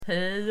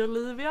Hej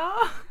Olivia!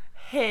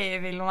 Hej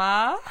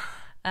Vilma!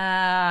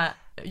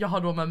 Jag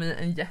har då med mig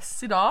en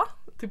gäst idag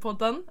till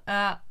podden.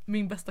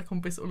 Min bästa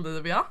kompis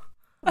Olivia.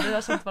 Vi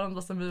har känt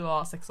varandra sedan vi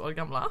var 6 år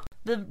gamla.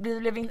 Vi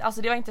blev inte,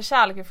 alltså det var inte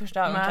kärlek vid första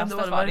ögonkastet. Nej, det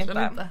var det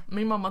verkligen inte.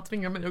 Min mamma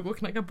tvingade mig att gå och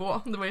knacka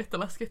på. Det var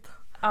jätteläskigt.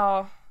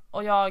 Ja,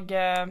 och jag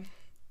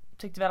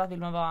tyckte väl att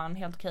Vilma var en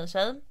helt okej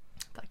tjej.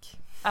 Tack.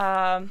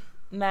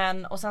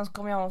 Och sen så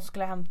kom jag och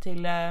skulle hem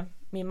till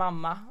min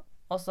mamma.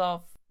 Och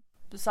så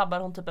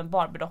sabbade hon typ en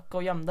Barbie-docka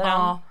och gömde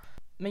den.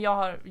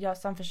 Men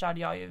sen förstörde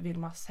jag ju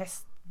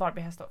Vilmas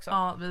Barbie-häst också.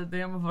 Ja,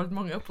 det har varit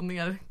många upp- och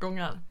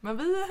nergångar. Men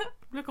vi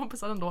blev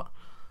kompisar ändå.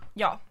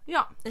 Ja.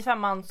 I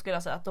 5:an skulle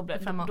jag säga att då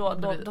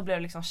blev det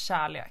liksom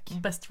kärlek.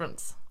 Best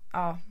friends.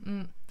 Ja.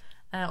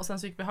 Och sen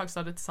så gick vi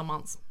högstadiet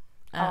tillsammans.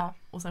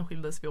 Och sen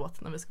skildes vi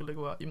åt när vi skulle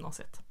gå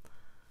gymnasiet.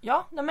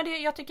 Ja, nej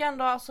men jag tycker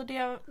ändå alltså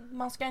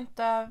man ska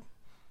inte...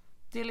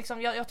 Det är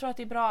liksom, jag tror att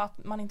det är bra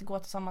att man inte går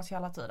tillsammans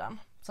hela tiden.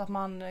 Så att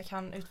man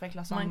kan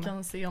utvecklas som... Man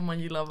kan se om man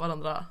gillar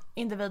varandra.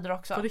 Individer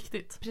också. På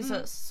riktigt.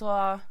 Precis,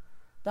 så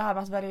det här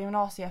med att välja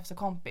gymnasie efter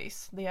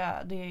kompis, det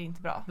är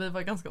inte bra. Vi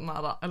var ganska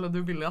nära, eller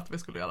du ville att vi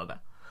skulle göra det.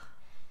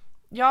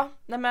 Ja,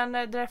 nej men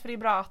därför är det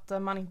bra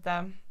att man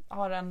inte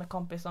har en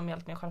kompis som är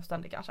helt mer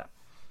självständig kanske.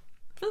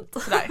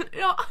 Fint. Sådär.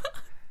 Ja.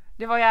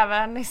 Det var ju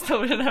även en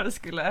historia där vi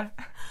skulle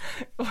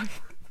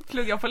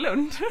plugga på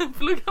Lund.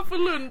 Plugga på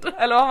Lund.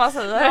 Eller vad man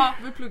säger. Ja,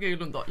 vi pluggar ju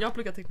Lund då. Jag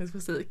pluggar teknisk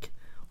fysik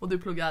och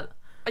du pluggar...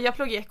 Jag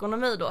pluggar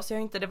ekonomi då, så jag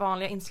har inte det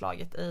vanliga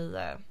inslaget i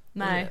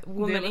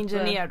Women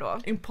Engineer då.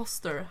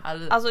 Imposter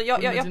här i alltså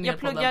jag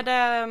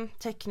pluggade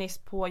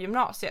tekniskt på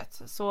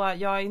gymnasiet, så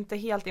jag är inte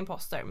helt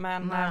imposter,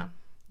 men... Nej.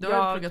 Du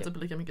har pluggat typ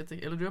lika mycket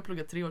eller du har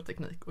pluggat 3 år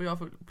teknik och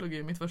jag pluggar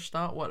ju mitt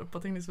första år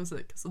på teknisk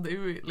fysik, så det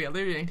leder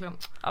ju egentligen.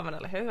 Ja men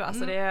eller hur,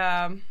 alltså det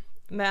är...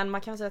 Men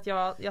man kan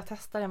säga att jag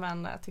testade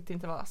men tyckte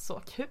inte det var så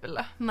kul.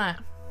 Nej.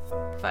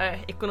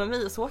 För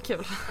ekonomi är så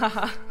kul.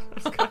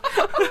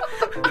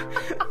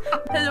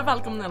 Hej och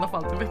välkommen i alla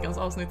fall till veckans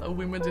avsnitt av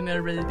Women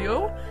Engineer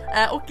Radio.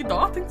 Och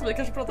idag tänkte vi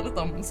kanske prata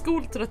lite om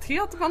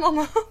skoltrötthet bland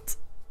annat.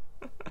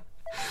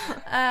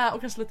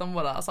 Och kanske lite om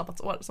våra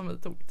sabbatsår som vi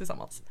tog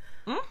tillsammans.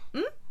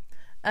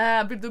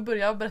 Vill du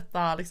börja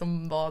berätta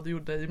liksom vad du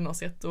gjorde i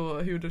gymnasiet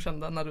och hur du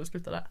kände när du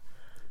slutade?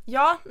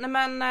 Ja, nej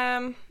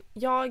men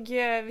jag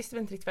visste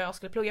inte riktigt vad jag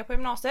skulle plugga på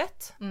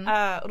gymnasiet.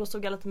 Och då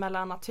stod jag lite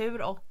mellan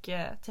natur och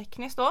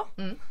tekniskt då.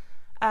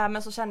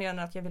 Men så kände jag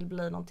nu att jag ville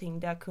bli någonting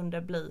där jag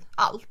kunde bli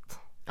allt.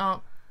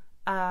 Ja.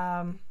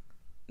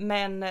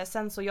 Men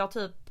sen så jag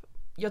tror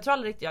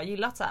aldrig riktigt jag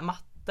gillat så här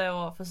matte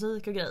och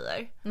fysik och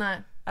grejer.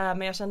 Nej.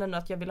 Men jag kände nu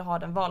att jag ville ha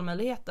den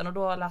valmöjligheten, och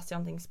då läste jag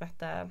någonting som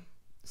hette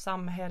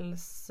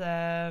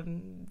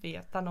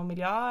samhällsvetande och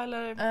miljö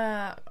eller?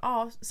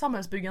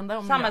 Samhällsbyggande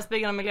och miljö.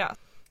 Samhällsbyggande och miljö.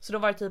 Så då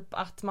var det typ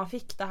att man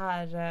fick det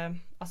här,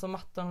 alltså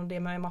matten och det,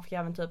 men man fick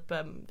även typ,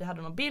 vi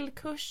hade någon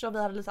bildkurs och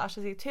vi hade lite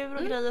arkitektur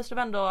och grejer, så det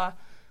var ändå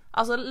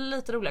alltså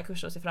lite roliga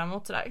kurser att se fram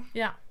emot sådär.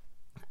 Ja.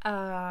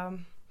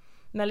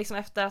 Men liksom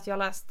efter att jag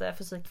läste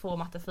fysik 2 och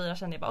matte 4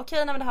 kände jag bara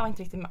okej, nej men det här var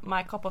inte riktigt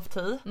my cup of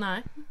tea.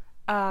 Nej.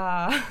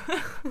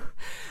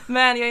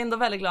 Men jag är ändå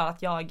väldigt glad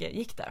att jag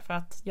gick där, för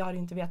att jag hade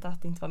inte vetat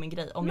att det inte var min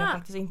grej om jag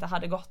faktiskt inte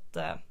hade gått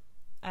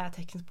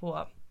tekniskt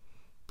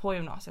på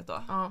gymnasiet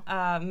då.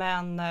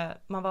 Men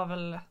man var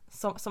väl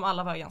som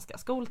alla var ganska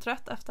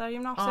skoltrött efter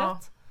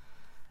gymnasiet.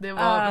 Det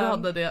var, vi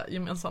hade det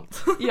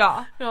gemensamt.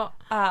 Ja.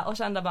 Och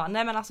kände bara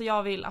nej men alltså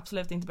jag vill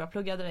absolut inte börja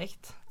plugga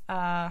direkt.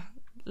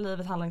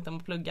 Livet handlar inte om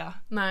att plugga.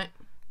 Nej.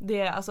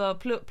 Det alltså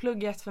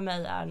plugget för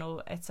mig är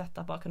nog ett sätt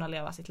att bara kunna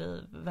leva sitt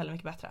liv väldigt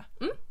mycket bättre.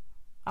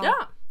 Ja.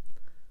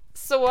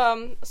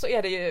 Så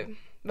är det ju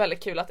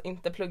väldigt kul att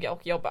inte plugga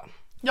och jobba.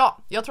 Ja,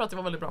 jag tror att det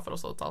var väldigt bra för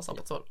oss att ta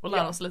sabbatsår och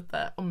lära oss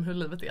lite om hur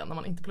livet är när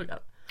man inte pluggar.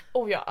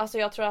 Ja, alltså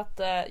jag tror att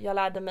jag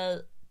lärde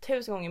mig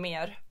 1000 gånger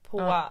mer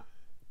på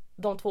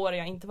de 2 åren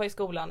jag inte var i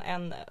skolan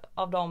än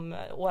av de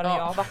åren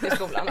jag har varit i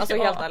skolan. Alltså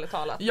helt ärligt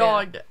talat.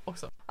 Jag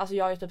också. Alltså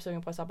jag är typ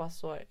sugen på ett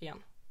sabbatsår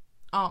igen.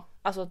 Ja,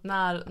 alltså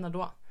när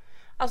då?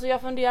 Alltså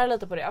jag funderar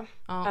lite på det.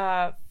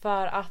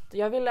 För att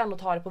jag vill ändå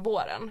ta det på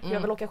våren. Jag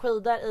vill åka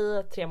skidor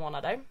i 3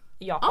 månader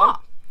i Japan.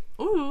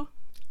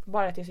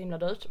 Bara att det är så himla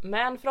dyrt.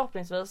 Men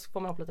förhoppningsvis får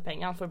man ihop lite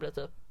pengar för att bli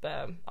typ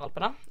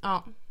Alperna.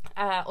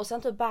 Och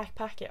sen typ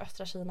backpacka i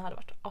östra Kina hade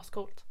varit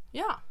ascoolt.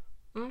 Ja.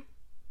 Men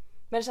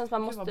det känns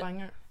som man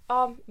måste...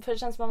 Ja, för det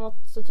känns som man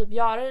måste typ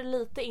göra det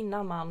lite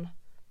innan man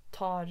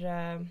tar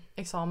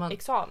examen.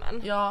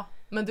 Ja,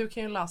 men du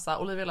kan ju läsa,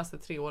 Olivia läste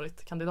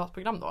 3-årigt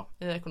kandidatprogram då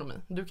i ekonomi.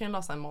 Du kan ju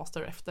läsa en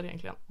master efter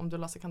egentligen, om du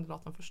läser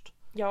kandidaten först.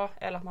 Ja,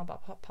 eller att man bara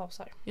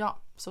pausar. Ja,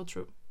 so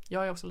true.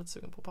 Jag är också lite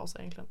sugen på att pausa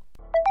egentligen.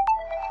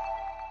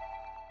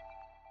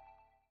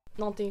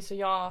 Någonting som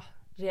jag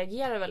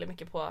reagerar väldigt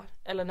mycket på,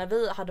 eller när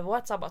vi hade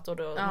vårt sabbatsår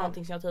då,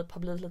 någonting som jag typ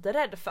har blivit lite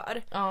rädd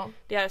för.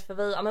 Det är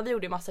för vi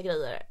gjorde ju massa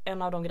grejer.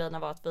 En av de grejerna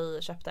var att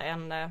vi köpte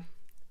en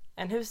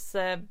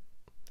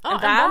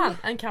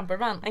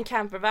campervan. En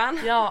campervan.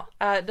 Ja.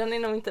 Den är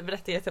nog inte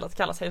berättigad till att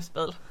kallas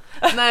husbil.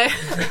 Nej,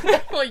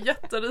 det var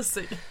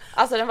jätterisig.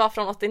 Alltså den var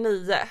från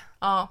 89.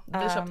 Ja,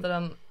 vi köpte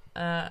den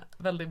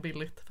väldigt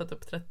billigt för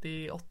typ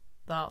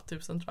 38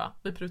 000 tror jag.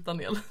 Vi prutade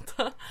ner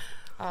lite.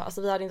 Ja,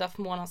 alltså vi hade inte haft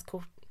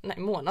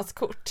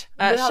månadskort.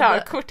 Vi hade-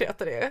 Körkort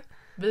heter det ju.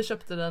 Vi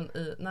köpte den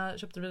när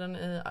köpte vi den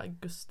i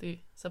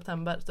augusti,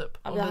 september typ.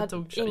 Ja,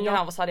 Och ingen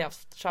av oss hade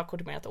haft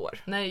körkort i mer än ett år.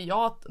 Nej,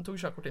 jag tog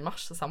körkort i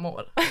mars samma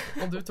år.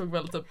 Och du tog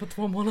väl typ på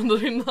 2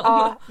 månader innan.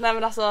 Ja, nej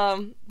men alltså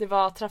det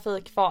var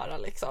trafikfara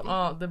liksom.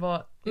 Ja, det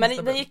var Men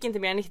instabilt. det gick inte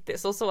mer än 90,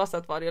 så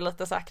sätt var det ju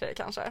lite säkrare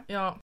kanske.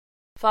 Ja.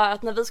 För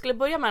att när vi skulle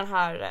börja med den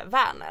här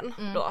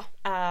vanen då,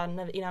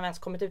 innan vi ens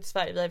kommit ut i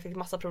Sverige, vi fick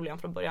massa problem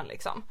från början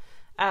liksom.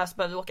 Så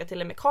började vi åka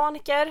till en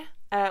mekaniker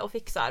och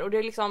fixar. Och det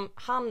är liksom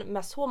han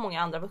med så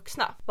många andra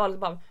vuxna.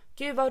 Bara,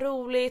 gud vad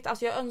roligt,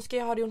 alltså jag önskar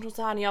jag hade gjort något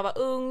så här när jag var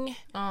ung.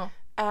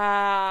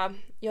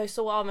 Jag är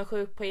så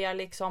avundsjuk på er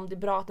liksom, det är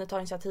bra att ni tar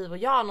initiativ och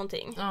gör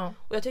någonting.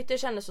 Och jag tyckte det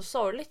kändes så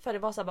sorgligt för det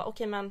var så här,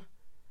 okej men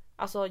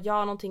alltså gör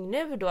någonting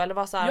nu då, eller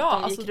var så här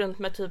att de gick runt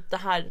med typ det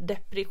här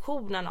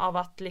depressionen av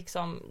att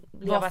liksom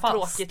leva ett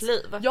tråkigt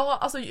liv. Ja,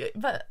 alltså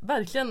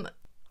verkligen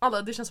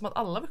det känns som att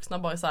alla vuxna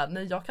bara är så här: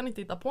 nej jag kan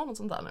inte hitta på något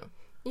sånt där nu.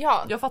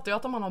 Ja. Jag fattar ju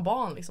att om man har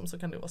barn liksom, så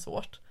kan det vara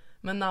svårt.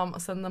 Men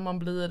när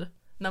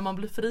man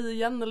blir fri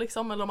igen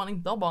liksom, eller om man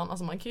inte har barn,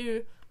 alltså man kan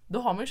ju,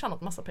 då har man ju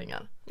tjänat massa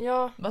pengar.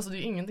 Ja. Alltså det är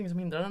ju ingenting som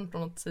hindrar en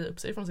från att säga upp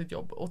sig från sitt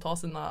jobb och ta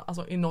sina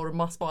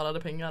enorma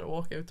sparade pengar och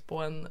åka ut på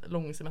en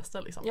lång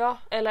semester liksom. Ja,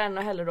 eller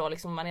ännu hellre då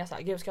liksom man är så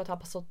här, gud ska jag ta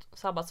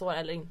sabbatsår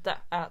eller inte?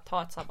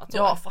 Ta ett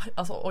sabbatsår. Ja,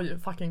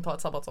 fucking ta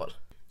ett sabbatsår.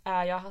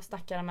 Jag har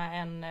snackat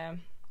med en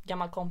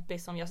gammal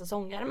kompis som jag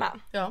säsongare med.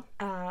 Ja.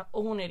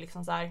 Och hon är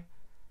liksom så här,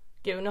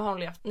 gud nu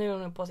är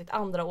hon på sitt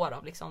andra år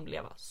av liksom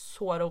leva.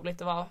 Så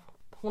roligt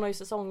hon har ju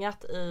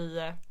säsongat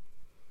i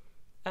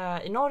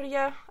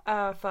Norge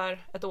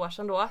för ett år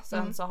sedan då.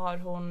 Sen så har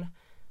hon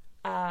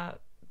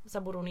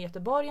sen bodde hon i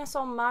Göteborg en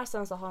sommar.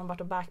 Sen så har hon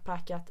varit och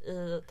backpackat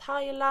i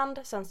Thailand.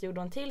 Sen så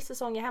gjorde hon till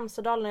säsong i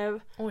Hemsedal nu.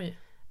 Oj.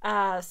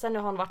 Sen nu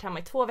har hon varit hemma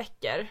i 2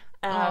 veckor.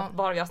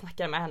 Bara jag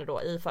snackade med henne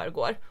då i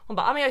förrgår. Hon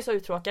bara, men jag är så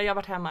uttråkad, jag har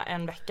varit hemma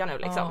en vecka nu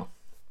liksom.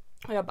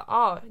 Och jag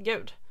bara,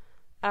 gud.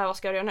 Vad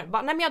ska jag göra nu?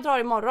 Bara, nej men jag drar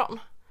imorgon.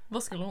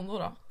 Vad skulle hon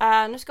då?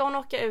 Nu ska hon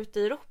åka ut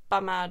i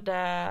Europa med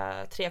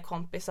 3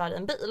 kompisar i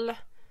en bil.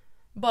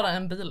 Bara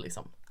en bil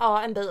liksom?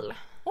 Ja, en bil.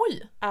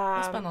 Oj,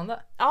 vad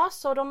spännande. Ja,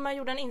 så de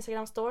gjorde en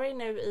Instagram-story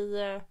nu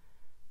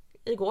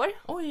igår.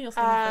 Oj, jag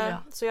ska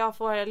följa. Så jag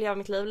får leva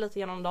mitt liv lite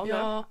genom dem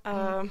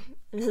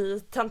i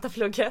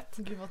tentaplugget.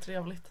 Gud vad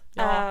trevligt.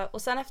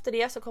 Och sen efter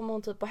det så kommer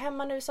hon typ på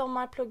hemma nu i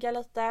sommar, plugga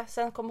lite.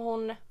 Sen kommer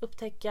hon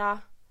upptäcka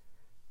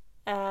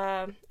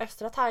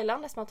östra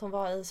Thailand, eftersom att hon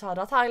var i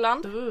södra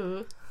Thailand.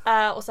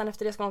 Och sen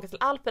efter det ska hon åka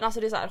till Alpen. Alltså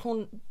det är så här,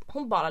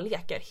 hon bara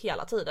leker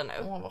hela tiden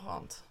nu. Vad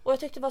skönt. Och jag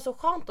tyckte det var så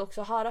skönt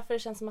också att höra, för det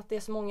känns som att det är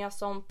så många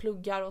som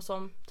pluggar och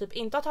som typ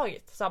inte har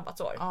tagit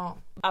sabbatsår.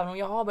 Även om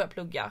jag har börjat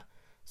plugga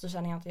så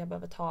känner jag inte att jag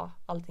behöver ta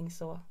allting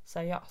så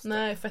seriöst.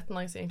 Nej, fett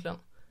nice egentligen.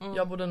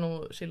 Jag borde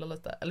nog chilla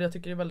lite. Eller jag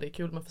tycker det är väldigt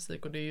kul med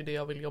fysik och det är ju det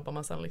jag vill jobba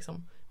med sen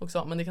liksom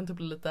också. Men det kan typ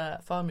bli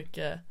lite för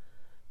mycket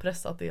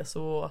press att det är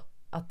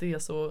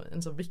så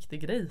en så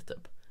viktig grej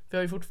typ. För jag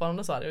är ju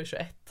fortfarande så här, jag är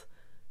 21.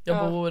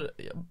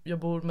 Jag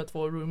bor med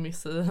 2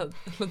 roomies i en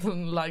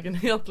liten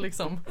lägenhet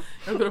liksom.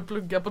 Jag går och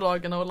pluggar på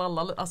dagarna och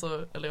lallar. Alltså,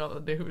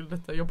 det är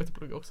lite jobbigt att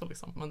plugga också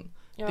liksom. Men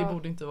det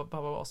borde inte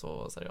behöva vara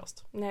så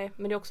seriöst. Nej,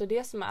 men det är också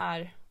det som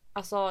är,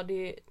 alltså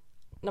det,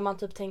 när man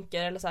typ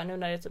tänker, eller så här, nu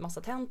när det är typ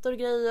massa tentor och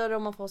grejer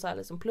och man får så här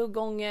liksom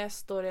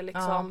pluggångest och det är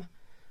liksom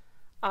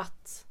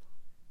att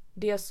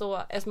det är så,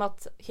 eftersom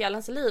att hela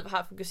ens liv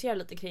här fokuserar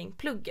lite kring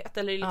plugget,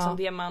 eller liksom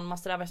det man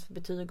strävar efter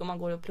betyg och man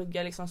går och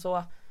pluggar liksom,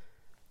 så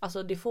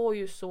alltså det får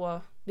ju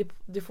så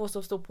det får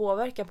så stor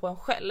påverkan på en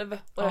själv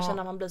och jag känner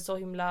att man blir så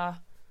himla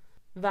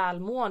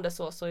välmående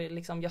så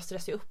liksom jag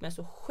stressar upp mig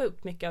så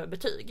sjukt mycket över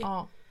betyg.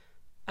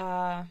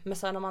 Men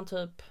sen om man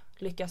typ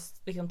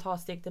lyckas liksom ta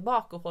ett steg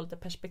tillbaka och få lite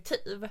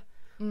perspektiv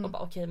och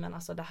bara okej, men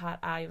alltså det här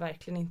är ju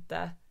verkligen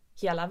inte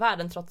hela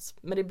världen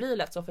men det blir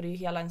lätt så, för det är ju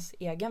hela ens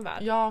egen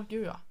värld. Ja,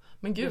 gud ja.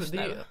 Men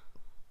gud,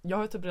 jag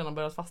har ju typ redan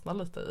börjat fastna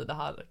lite i det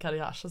här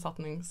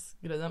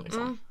karriärsatsningsgrejen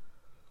liksom.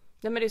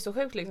 Nej, men det är så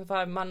sjukt liksom,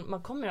 för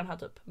man kommer i den här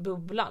typ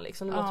bubblan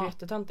liksom. Det låter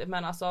jättetöntigt,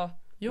 men alltså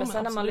men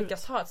sen när man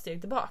lyckas ta ett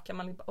steg tillbaka,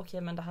 man bara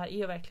okej, men det här är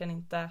ju verkligen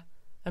inte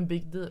en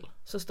big deal.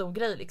 Så stor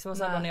grej liksom. Och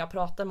sen när jag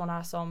pratar med någon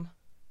här som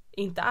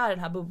inte är den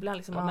här bubblan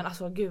liksom, men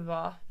alltså gud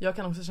vad. Jag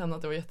kan också känna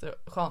att det var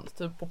jätteskönt.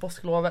 Typ på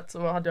påsklovet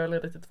så hade jag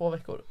ledigt i 2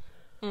 veckor.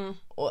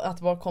 Och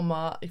att bara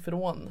komma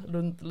ifrån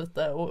Lund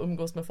lite och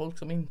umgås med folk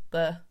som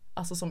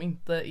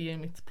inte är i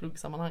mitt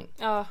pluggsammanhang.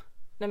 Ja,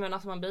 nej men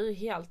alltså man blir ju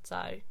helt så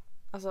här.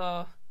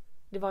 Alltså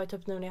det var ju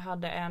typ nu när jag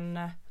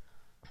hade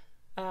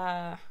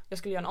jag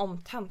skulle göra en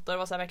omtenta och det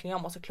var så här, verkligen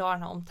jag måste klara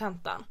den här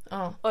omtentan.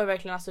 Och det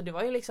verkligen alltså det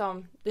var ju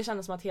liksom, det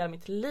kändes som att hela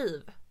mitt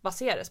liv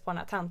baserades på den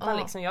här tentan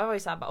liksom. Jag var ju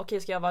så här bara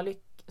okej, ska jag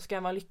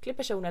vara en lycklig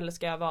person eller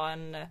ska jag vara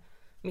en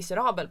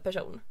miserabel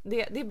person?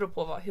 Det beror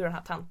på hur den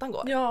här tentan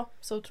går. Ja,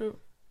 so true.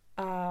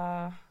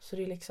 Så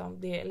det är liksom,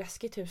 det är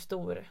läskigt hur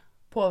stor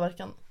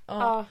Påverkan.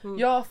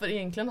 Ja, för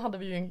egentligen hade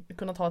vi ju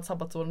kunnat ha ett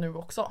sabbatsår nu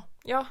också.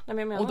 Ja, nej, men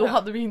jag menar och då det.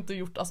 hade vi inte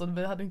gjort, alltså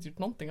vi hade inte gjort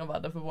någonting av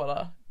värde för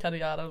våra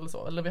karriärer eller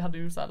så. Eller vi hade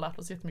ju så här lärt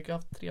oss jättemycket och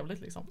haft trevligt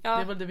liksom. Ja.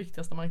 Det är väl det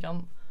viktigaste man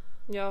kan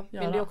göra.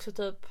 Men det är också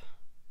typ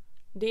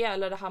det,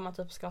 eller det här man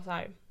typ ska så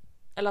här.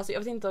 Eller alltså jag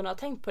vet inte om du har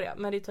tänkt på det,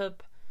 men det är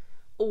typ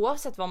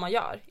oavsett vad man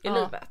gör i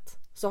livet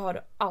så har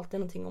du alltid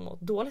någonting att må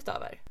dåligt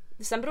över.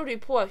 Sen beror det ju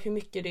på hur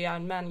mycket det är,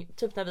 men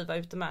typ när vi var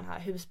ute med den här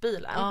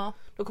husbilen,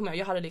 då kom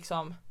jag hade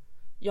liksom,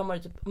 jag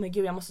mådde typ, men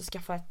gud jag måste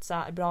skaffa ett så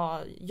här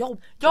bra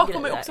jobb. Jag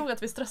kommer ju också ihåg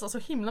att vi stressade så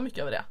himla mycket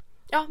över det.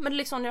 Ja, men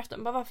liksom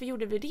varför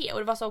gjorde vi det? Och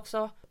det var så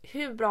också,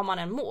 hur bra man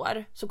än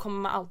mår så kommer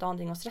man alltid ha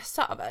någonting att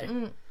stressa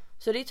över.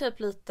 Så det är typ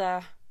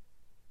lite,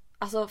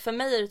 alltså för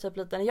mig är det typ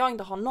lite, när jag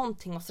inte har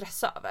någonting att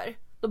stressa över,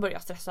 då börjar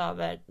jag stressa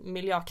över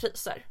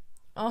miljökriser.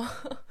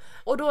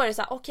 Och då är det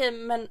så här, okej,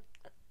 men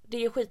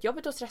det är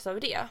skitjobbigt att stressa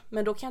över det.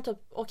 Men då kan jag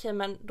typ,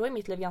 men då är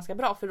mitt liv ganska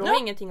bra. För då har jag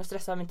ingenting att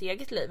stressa över mitt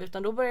eget liv.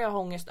 Utan då börjar jag ha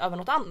ångest över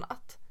något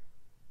annat.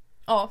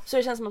 Ja. Så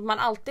det känns som att man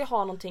alltid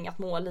har någonting att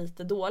må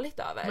lite dåligt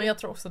över. Men jag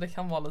tror också det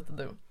kan vara lite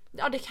du.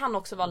 Ja, det kan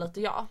också vara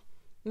lite jag.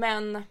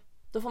 Men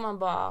då får man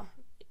bara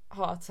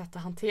ha ett sätt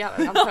att hantera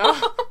det, antar jag.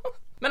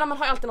 Men man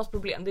har ju alltid något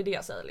problem, det är det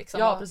jag säger liksom.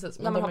 Ja, precis.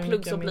 När man har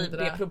plugg så blir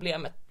det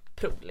problemet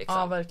prov liksom.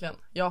 Ja, verkligen.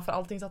 Ja, för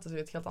allting sattes i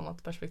ett helt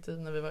annat perspektiv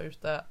när vi var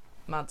ute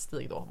med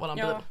Stig då, våran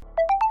bil.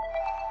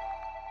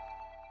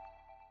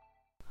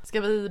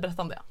 Ska vi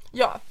berätta om det?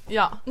 Ja,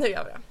 nu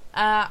gör vi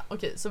det.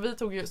 Okej, så vi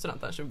tog ju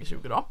studenten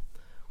 2020 då.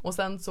 Och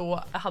sen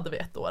så hade vi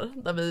ett år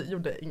där vi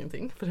gjorde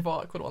ingenting, för det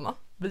var corona.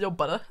 Vi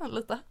jobbade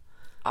lite.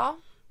 Ja,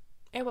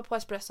 jag jobbade på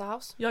Espresso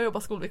House. Jag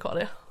jobbade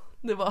skolvikarie.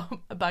 Det var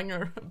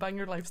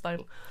banger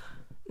lifestyle.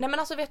 Nej men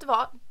alltså vet du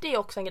vad? Det är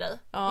också en grej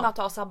med att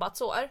ha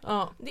sabbatsår.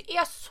 Det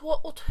är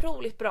så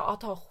otroligt bra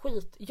att ha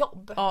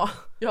skitjobb.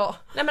 Ja.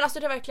 Nej men alltså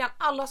det är verkligen,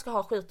 alla ska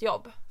ha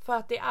skitjobb. För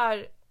att det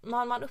är,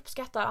 man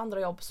uppskattar andra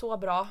jobb så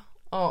bra.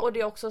 Och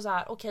det är också så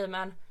här, okej,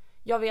 men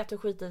jag vet hur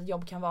skitigt ett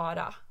jobb kan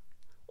vara.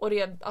 Och det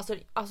är,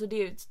 alltså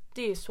det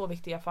är så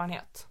viktig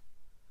erfarenhet.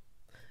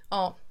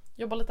 Ja,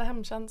 jobba lite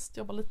hemtjänst,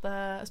 jobba lite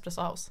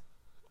Espresso House.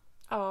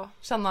 Ja.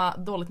 Känna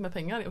dåligt med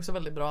pengar är också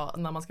väldigt bra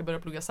när man ska börja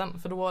plugga sen.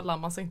 För då lär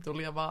man sig inte att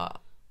leva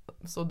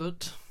så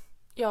dyrt.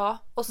 Ja,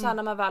 och sen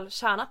när man väl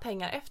tjänar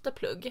pengar efter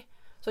plugg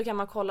så kan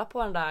man kolla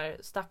på den där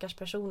stackars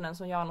personen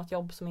som gör något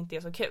jobb som inte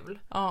är så kul.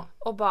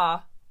 Och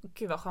bara,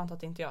 gud vad skönt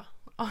att inte jag.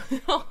 Ja.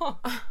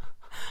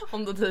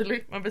 Om det är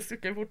tydligt, men vi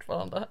styckar ju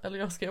fortfarande. Eller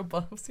jag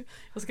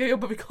ska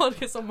jobba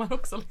vikarie i sommar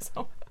också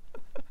liksom.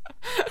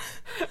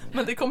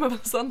 Men det kommer väl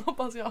sen,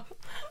 hoppas jag.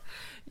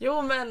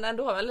 Jo men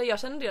ändå, eller jag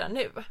känner det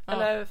nu.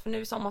 Eller för nu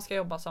i sommar ska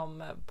jag jobba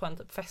som på en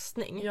typ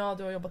fästning. Ja,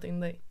 du har jobbat in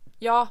dig.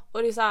 Ja,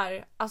 och det är så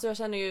här, alltså jag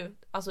känner ju,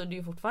 alltså det är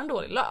ju fortfarande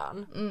dålig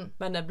lön.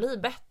 Men det blir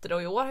bättre,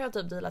 och i år har jag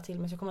typ dealat till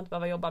mig så jag kommer inte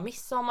behöva jobba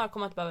midsommar,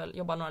 kommer inte behöva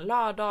jobba några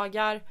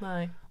lördagar.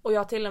 Nej. Och jag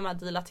har till och med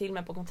dealat till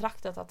mig på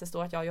kontraktet att det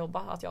står att jag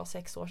jobbar, att jag har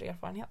 6 års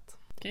erfarenhet.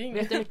 King.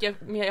 Vet du hur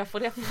mycket mer jag får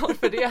det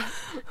för det?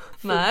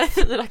 Nej.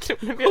 4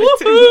 kronor mer i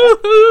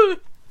timmen.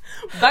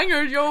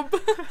 Bangerjobb.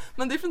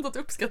 Men det är fint att du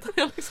uppskattar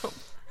det liksom.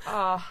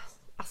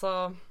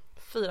 Alltså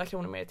 4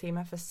 kronor mer i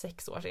timmen för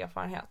 6 års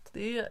erfarenhet.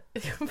 Det är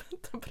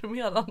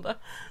deprimerande.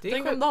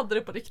 Tänk om du hade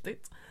det på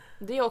riktigt.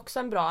 Det är också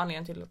en bra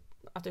anledning till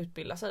att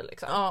utbilda sig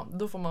liksom. Ja,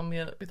 då får man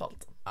mer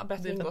betalt. Ja,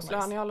 bättre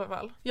ingångslön i alla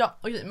fall. Ja,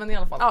 okej, men i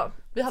alla fall.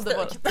 Vi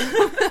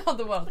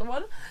hade vårat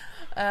år.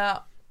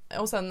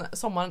 Och sen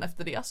sommaren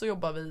efter det så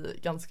jobbar vi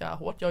ganska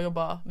hårt.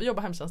 Vi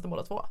jobbar hemtjänsten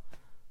båda två.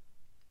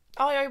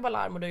 Ja, jag jobbar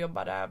larm och du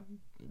jobbade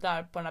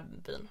där på den här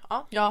byn.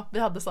 Ja, vi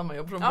hade samma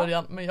jobb från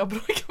början, men jag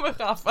bråkade med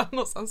chefen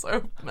och sen sa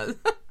jag upp mig.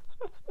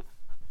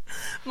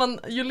 Men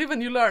you live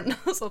and you learn,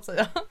 så att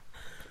säga.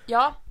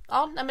 Ja,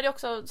 nej, men det är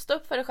också, stå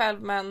upp för dig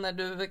själv, men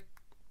du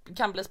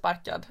kan bli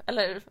sparkad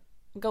eller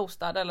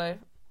ghostad eller...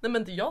 Nej,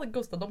 men jag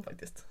ghostade dem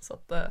faktiskt, så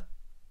att...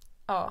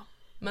 Ja.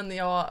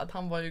 Men att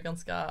han var ju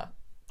ganska...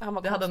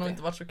 Det hade nog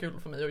inte varit så kul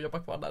för mig att jobba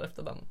kvar där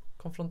efter den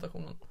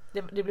konfrontationen.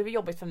 Det blev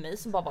jobbigt för mig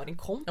som bara var din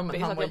kompis. Ja,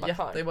 men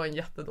det var en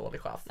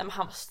jättedålig chef. Nej, men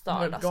han var störd,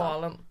 han var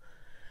galen.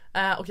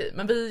 Okej,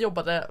 men vi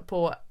jobbade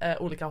på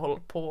olika håll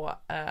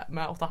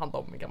med att ta hand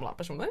om gamla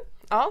personer.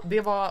 Ja.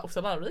 Det var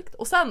också lärorikt.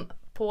 Och sen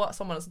på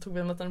sommaren så tog vi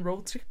en liten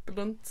roadtrip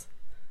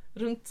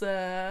runt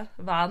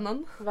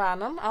Vänern.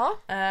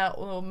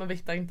 Men vi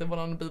hittade inte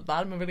våran bil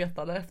där, men vi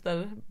letade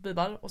efter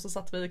bilar. Och så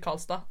satt vi i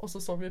Karlstad och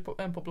så såg vi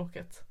en på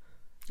Blocket.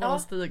 Ja.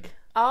 Stig.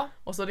 Ja.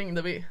 Och så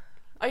ringde vi.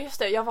 Ja, just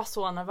det, jag var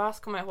så nervös,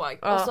 kommer jag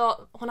ihåg. Och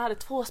så, hon hade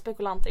 2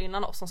 spekulanter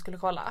innan oss som skulle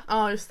kolla.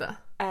 Ja, just det.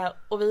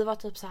 Och vi var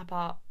typ så här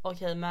bara,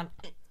 okej, men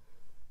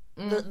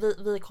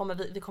vi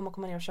kommer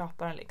komma ner och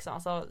köpa den liksom.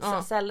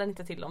 Alltså, sälj den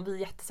inte till dem, vi är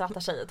jättesöta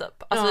tjejer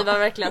typ. Alltså vi var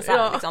verkligen så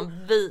här,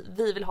 liksom,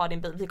 vi vill ha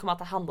din bil, vi kommer att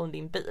ta hand om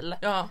din bil.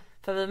 Ja.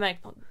 För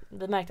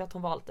vi märkte att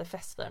hon var lite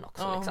fest för den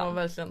också. Ja, liksom. Hon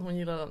var verkligen, hon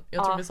gillade den.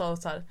 Jag tror vi sa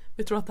så här,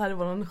 vi tror att det här är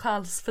vår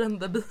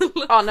själsfrände bil.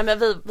 Ja, nej, men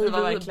vi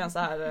var verkligen så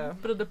här.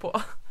 Bredde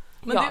på.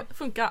 Men det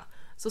funkar.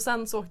 Så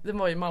sen så det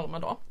var i Malmö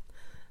då.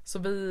 Så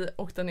vi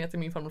åkte ner till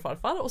min farmor och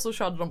farfar och så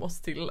körde de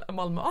oss till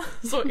Malmö.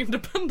 Så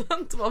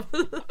independent var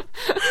vi.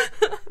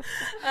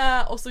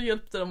 Och så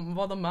hjälpte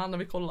var de med när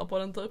vi kollade på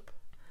den typ.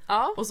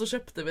 Ja. Och så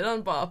köpte vi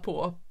den bara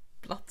på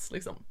plats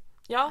liksom.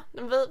 Ja,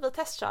 vi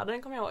testkörde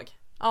den, kommer jag ihåg.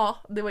 Ja,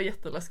 det var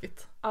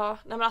jätteläskigt. Ja,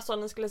 nej men alltså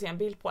ni skulle se en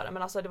bild på den,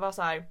 men alltså det var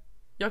så här.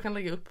 Jag kan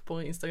lägga upp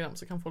på Instagram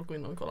så kan folk gå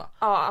in och kolla.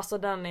 Ja, alltså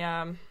det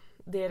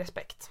är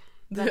respekt.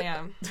 Det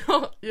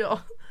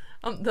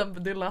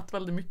lät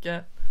väldigt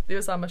mycket. Det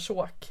är så här med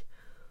chok.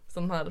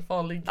 Sån här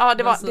farlig. Ja,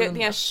 det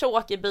är en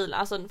chok i bilen.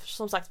 Alltså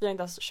som sagt, vi har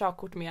inte ens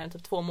körkort mer än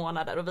typ 2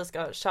 månader och vi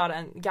ska köra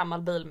en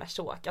gammal bil med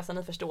chok. Alltså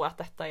ni förstår att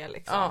detta är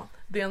liksom. Ja,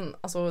 det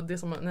är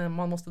som när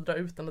man måste dra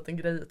ut en liten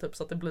grej typ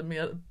så att det blir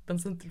mer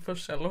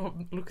bensintillförsel och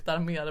luktar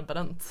mer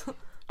bränt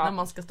när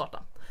man ska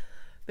starta.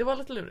 Det var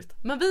lite lurigt.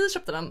 Men vi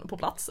köpte den på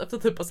plats efter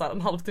typ så här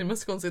en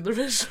halvtimmes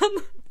consideration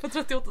på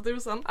 38 000.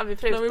 Ja, vi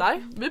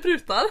prutar. Vi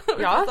prutar. Vi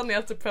prutar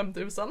ner typ 5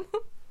 000. Så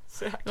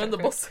det var ändå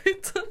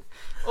bossigt.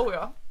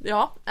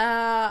 Ja.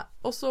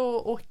 Och så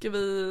åker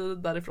vi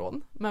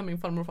därifrån med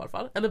min farmor och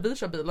farfar. Eller vi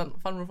kör bilen.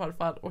 Farmor och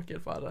farfar åker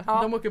före.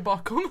 Ja. De åker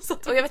bakom. Så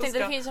att och jag vet inte,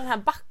 det finns den här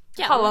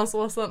backen.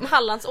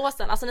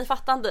 Hallandsåsen. Alltså ni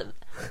fattar inte.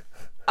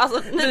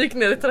 Alltså, vi gick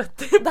ner i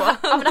 30. Ja,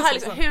 men det här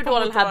liksom, hur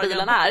dålig den här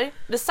bilen är.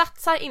 Det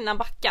satsar innan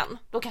backen.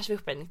 Då kanske vi är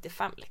uppe i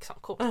 95 liksom.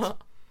 Coolt.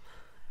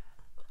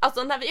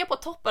 Alltså när vi är på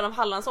toppen av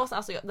Hallandsåsen,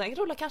 alltså den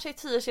rullar kanske i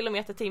 10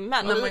 km/h.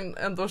 Nej men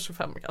ändå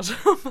 25 kanske.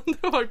 Men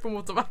det var ju på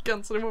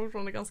motorbacken så det var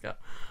fortfarande ganska.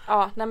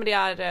 Ja, nej men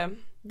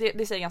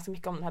det säger ganska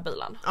mycket om den här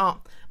bilen. Ja,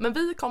 men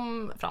vi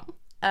kom fram.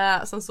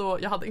 Sen så,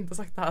 jag hade inte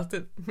sagt det här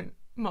till min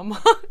mamma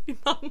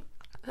innan.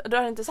 Du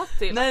har inte sagt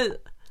till?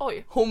 Nej.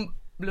 Oj. Hon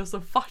blev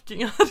så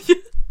fucking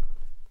arg.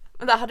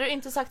 Men där hade du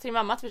inte sagt till din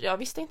mamma att jag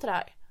visste inte det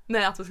här?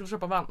 Nej, att vi skulle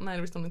köpa van. Nej,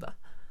 det visste hon inte.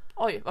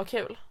 Oj, vad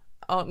kul.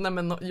 Ja, nej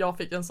men jag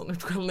fick en sån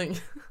utskällning.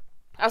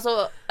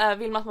 Alltså,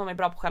 vill man att mamma är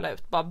bra på att skälla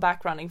ut? Bara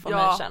background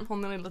information. Ja,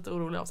 hon är lite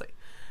orolig av sig.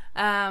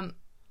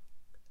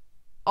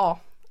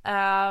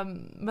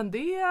 Men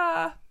det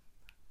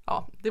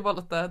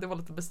var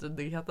lite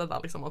bestridigheter där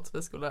liksom, att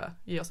vi skulle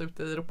ge oss ut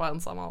i Europa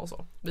ensamma och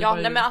så.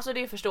 Men alltså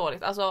det är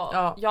förståeligt. Alltså,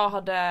 jag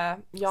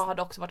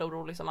hade också varit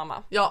orolig som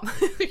mamma. Ja,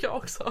 jag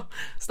också.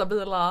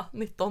 Stabila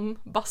 19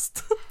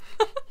 bast.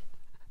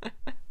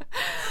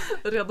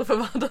 Redo för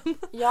världen.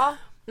 Ja,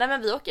 nej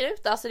men vi åker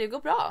ut, alltså det går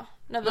bra.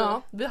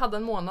 Vi hade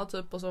en månad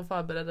typ och så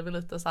förberedde vi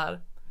lite så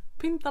här,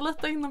 pynta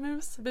lite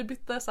inomhus. Vi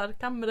bytte så här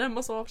kamrem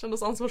och så,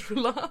 kändes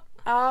ansvarsfulla.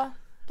 Ja,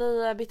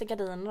 vi bytte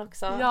gardiner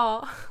också.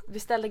 Ja. Vi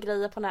ställde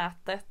grejer på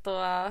nätet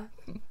och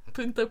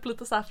pynta upp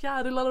lite så här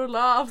fjärilar och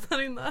löv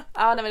där inne.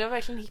 Ja, nej men det var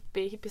verkligen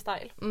hippie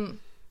style.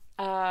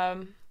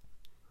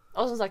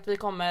 Och som sagt, vi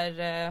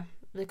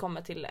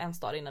kommer till en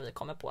stad innan vi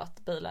kommer på att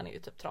bilen är ju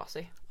typ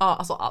trasig. Ja,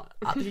 alltså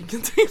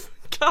ingenting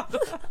funkar.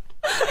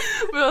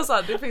 Men så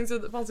här, det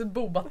fanns ju ett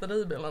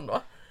bobatteri i bilen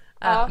då.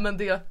 Men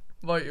det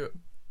var ju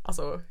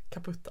alltså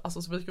kaputt.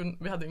 Alltså så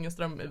vi hade ju ingen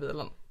ström i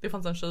bilen. Det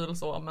fanns en kyl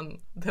så,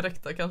 men det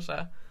räckte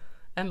kanske,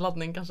 en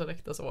laddning kanske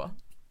räckte så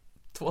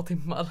 2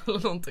 timmar eller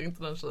någonting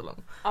till den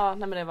kylen. Ja,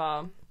 nej men det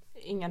var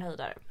ingen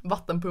höjdare.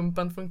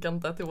 Vattenpumpen funkar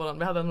inte till våran.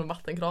 Vi hade en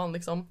vattenkran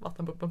liksom.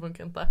 Vattenpumpen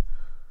funkar inte.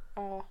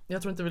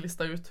 Jag tror inte vi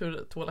listade ut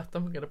hur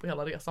toaletten funkade på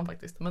hela resan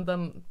faktiskt. Men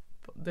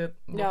det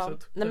var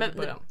slut.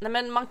 Nej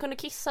men man kunde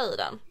kissa i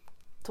den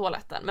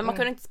toaletten, men man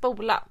kunde inte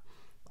spola.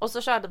 Och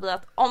så körde vi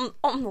att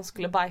om de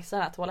skulle bajsa i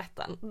den här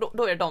toaletten,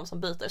 då är det de som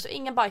byter. Så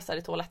ingen bajsar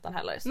i toaletten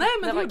heller. Så nej,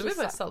 men det gjorde vi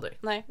faktiskt aldrig.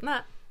 Nej.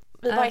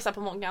 Vi bajsar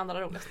på många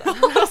andra roliga ställen.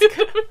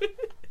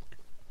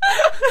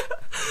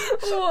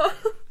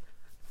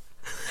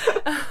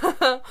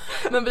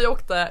 Men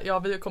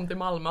vi kom till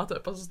Malmö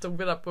typ, och så stod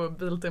vi där på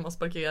Biltemas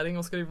parkering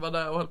och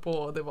skruvade och höll på,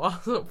 och det var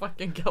så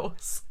fucking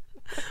kaos.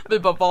 Vi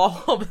bara, vad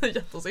har vi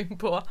gett oss in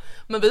på?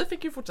 Men vi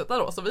fick ju fortsätta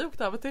då, så vi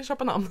åkte över till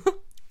Köpenhamn.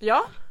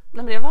 Ja,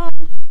 men det var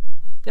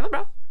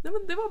bra. Ja,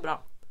 men det var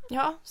bra.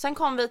 Ja, sen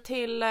kom vi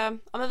till, men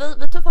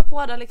vi tuffade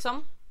på det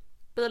liksom.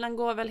 Bilen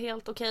går väl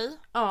helt okej.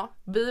 Ja,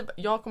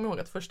 jag kommer ihåg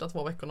att första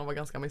 2 veckorna var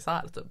ganska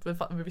misär typ.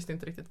 Vi visste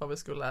inte riktigt vad vi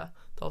skulle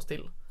ta oss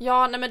till.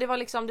 Ja, nej men det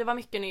var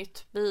mycket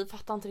nytt. Vi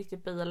fattade inte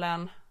riktigt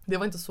bilen. Det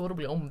var inte så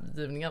roliga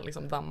omgivningar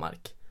liksom,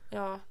 Danmark.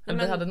 Ja, men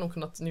vi hade nog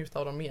kunnat njuta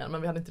av dem mer,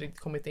 men vi hade inte riktigt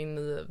kommit in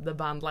i the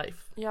band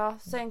life. Ja,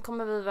 sen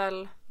kommer vi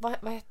väl, vad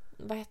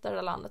heter det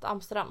där landet?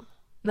 Amsterdam?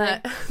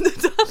 Nej,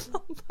 det där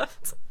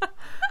landet.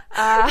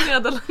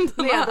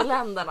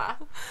 Nederländerna.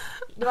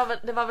 Det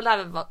var väl där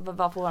vi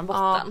var på vår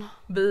botten. Ja,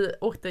 vi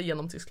åkte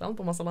genom Tyskland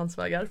på massa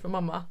landsvägar, för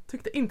mamma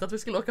tyckte inte att vi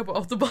skulle åka på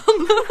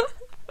autobahn.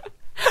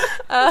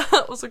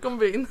 Och så kom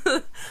vi in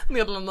i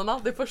Nederländerna.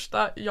 Det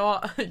första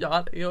jag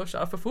gör är att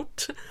köra för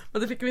fort,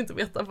 men det fick vi inte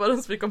veta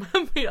förrän vi kom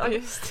hem igen.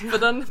 Ja, för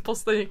den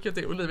posten gick ju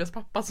till Olivias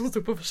pappa som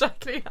stod på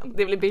försäkringen.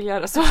 Det blir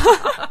billigare så.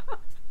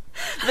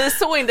 Vi är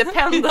så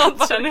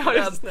independent, känner jag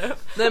just nu.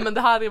 Nej, men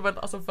det här är väl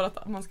alltså för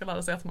att man ska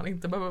lära sig att man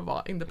inte behöver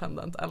vara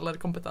independent eller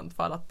kompetent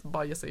för att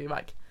bara ge sig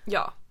iväg.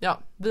 Ja,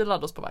 vi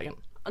lärde oss på vägen.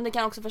 Och ni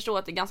kan också förstå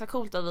att det är ganska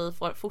coolt att vi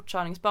får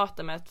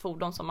fortkörningsböter med ett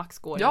fordon som max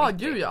går. Ja,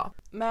 gud ja.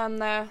 Men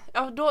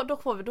då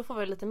får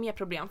vi lite mer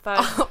problem för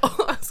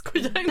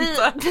skojar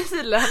inte.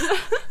 Bilen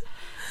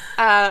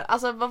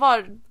Alltså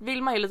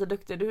Vilma är ju lite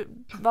duktig.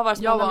 Vad var det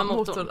som jag hände var med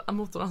motorn?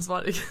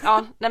 motoransvarig.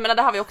 Ja, nej men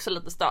det har vi också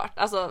lite stört.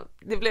 Alltså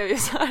det blev ju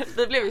så här,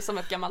 vi blev ju som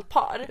ett gammalt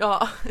par.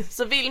 Ja.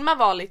 Så Vilma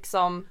var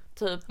liksom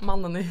typ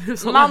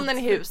mannen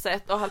i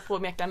huset och höll på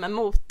att meka med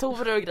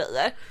motorer och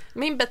grejer.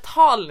 Min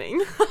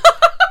betalning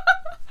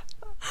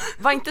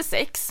var inte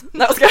sex.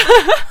 Nej, jag ska.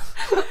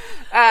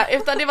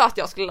 Utan det var att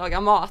jag skulle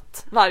laga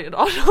mat varje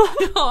dag.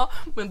 Ja,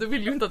 men du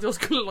ville ju inte att jag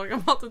skulle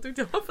laga mat, och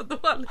tyckte jag var för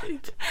dålig.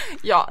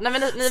 Ja, nej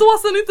men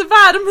såsen är inte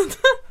värmd.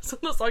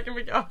 Sådana saker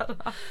fick jag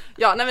höra.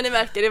 Ja, nej men ni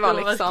märker, det var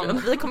liksom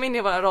verkligen. vi kom in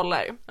i våra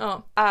roller.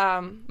 Ja.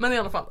 Men i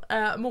alla fall,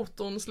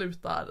 motorn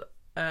slutar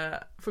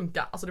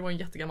funka. Alltså det var en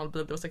jättegammal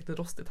bil, det var säkert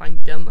rost i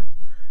tanken.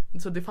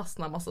 Så det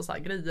fastnar massa så här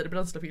grejer i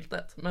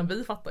bränslefiltret. Men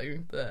vi fattar ju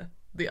inte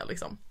det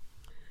liksom.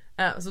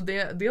 Så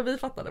det vi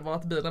fattade var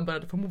att bilen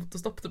började få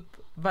motorstopp typ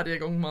varje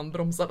gång man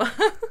bromsade.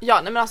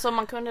 Ja, nej men alltså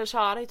man kunde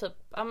köra i typ,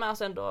 ja men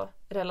alltså ändå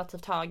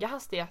relativt höga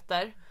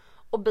hastigheter.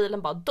 Och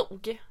bilen bara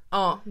dog.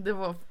 Ja, det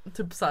var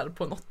typ så här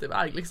på en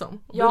 80-väg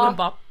liksom. Och ja. Bilen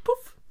bara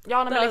puff.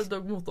 Ja, nej, men där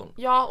dog motorn.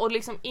 Ja, och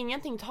liksom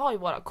ingenting tar ju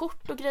våra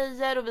kort och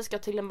grejer. Och vi ska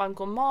till en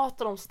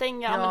bankomat och de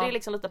stänger. Ja, men det är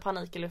liksom lite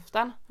panik i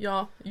luften.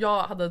 Ja,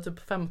 jag hade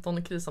typ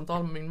 15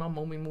 krissamtal med min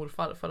mamma och min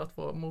morfar för att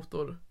få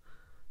motor.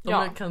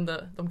 De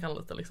kan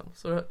lite liksom.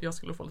 Så jag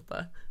skulle få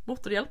lite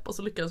motorhjälp. Och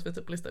så lyckades vi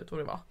typ lista ut vad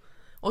det var.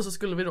 Och så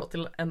skulle vi då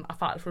till en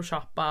affär för att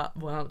köpa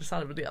vår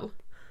reservdel.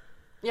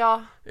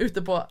 Ja.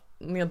 Ute på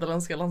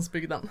nederländska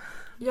landsbygden.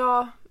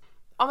 Ja.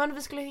 Ja, men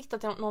vi skulle hitta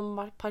till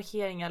någon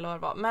parkering eller vad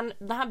det var. Men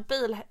det här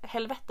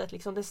bilhelvetet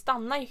liksom, det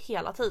stannar ju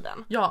hela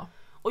tiden. Ja.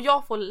 Och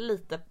jag får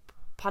lite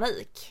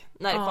panik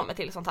när det kommer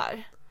till sånt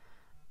här.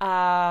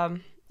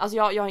 Alltså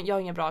jag är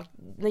ingen bra.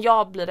 När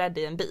jag blir rädd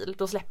i en bil,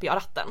 då släpper jag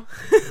ratten.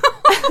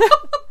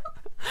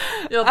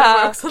 Ja, det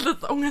var också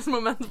lite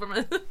ångestmoment för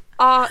mig.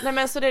 Ja, nej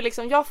men så det är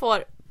liksom, jag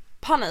får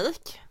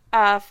panik.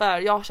 För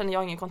jag känner jag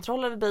har ingen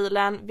kontroll över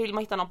bilen. Vill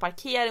man hitta någon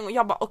parkering? Och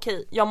jag bara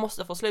okej, jag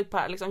måste få slut på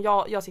det här liksom.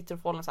 Jag sitter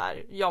och får så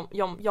här.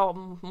 Jag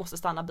måste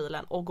stanna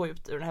bilen och gå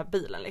ut ur den här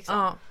bilen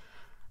liksom.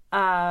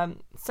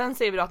 Sen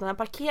ser vi då att den här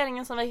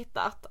parkeringen som vi har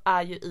hittat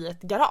är ju i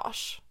ett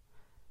garage.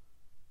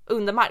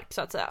 Under mark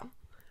så att säga.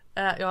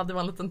 Ja, det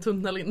var en liten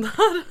tunnel in där.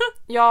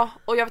 Ja,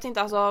 och jag vet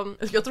inte alltså.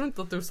 Jag tror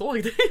inte att du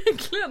såg det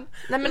egentligen.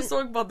 Nej, men... Jag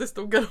såg bara att det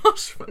stod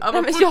garage.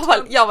 Nej, men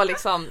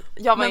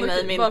jag var inne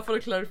i min. Bara för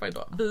att clarify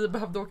då. Vi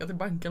behövde åka till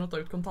banken och ta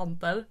ut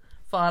kontanter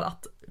för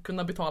att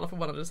kunna betala för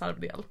vår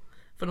reservdel.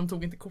 För de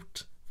tog inte kort,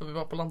 för vi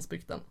var på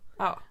landsbygden.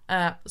 Ja.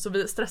 Så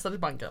vi stressade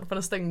till banken, för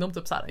den stängde om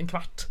typ så här en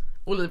kvart.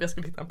 Olivia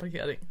skulle hitta en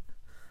parkering.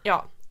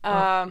 Ja.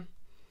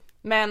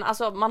 Men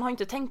alltså man har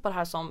inte tänkt på det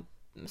här som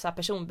så här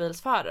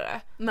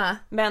personbilsförare. Nej.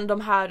 Men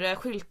de här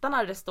skyltarna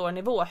där det står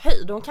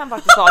nivåhöjd, de kan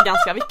faktiskt vara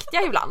ganska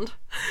viktiga ibland.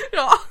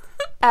 Ja.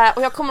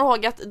 Och jag kommer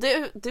ihåg att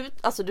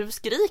du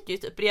skriker ju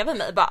typ bredvid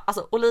mig bara,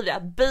 alltså Olivia,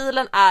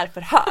 bilen är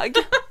för hög.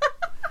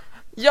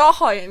 Jag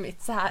har ju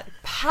mitt så här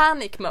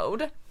panic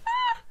mode.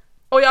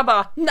 Och jag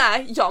bara,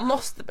 nej,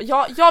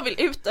 jag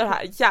vill ut ur det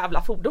här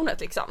jävla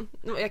fordonet liksom.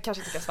 Jag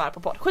kanske inte ska svara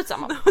på podd,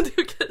 skitsamma. Det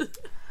är okej.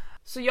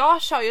 Så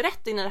jag kör ju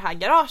rätt in i det här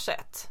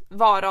garaget,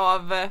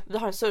 varav vi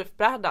har en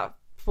surfbräda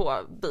på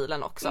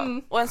bilen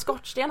också. Och en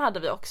skortsten hade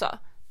vi också.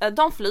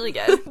 De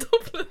flyger.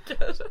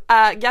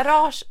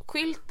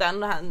 Garageskylten,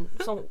 den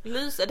här som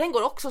lyser, den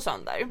går också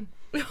sönder.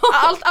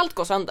 Allt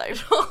går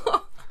sönder.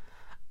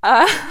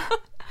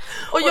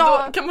 Och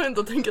då kan man ju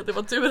inte tänka att det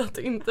var tur att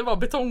det inte var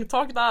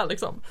betongtak där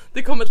liksom.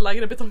 Det kom ett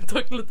lägre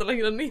betongtak lite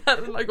längre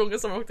ner den här gången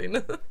som jag åkte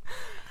in.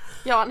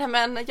 Ja, nej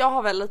men jag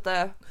har väl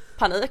lite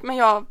panik, men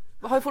jag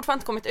har ju fortfarande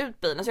inte kommit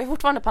ut bilen, så jag har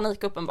fortfarande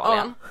panik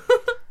uppenbarligen.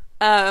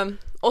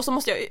 Och så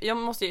måste jag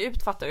måste ju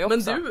utfatta ju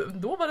också.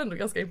 Men då var det ändå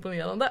ganska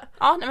imponerande.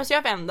 Ja, nej men så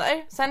jag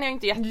vänder. Sen är jag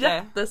inte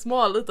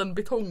jättesmal liten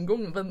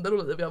betonggång vänder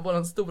Olivia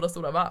våran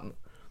stora van.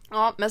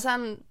 Ja, men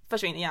sen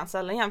försvinner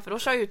hjärncellen igen, för då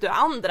kör jag ut det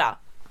andra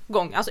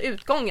gången, alltså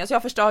utgången, så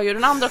jag förstör ju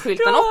den andra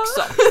skylten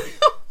också.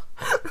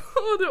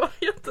 Det var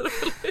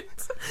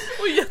jätteroligt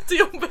och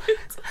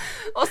jättejobbigt.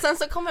 Och sen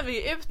så kommer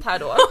vi ut här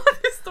då.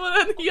 Det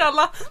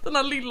står den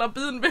här lilla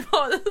byn vi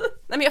var i.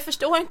 Nej, men jag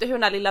förstår inte hur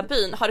den här lilla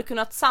byn har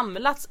kunnat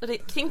samlas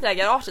kring det här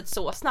garaget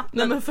så snabbt.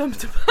 Nej, men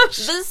 50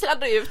 pers. Vi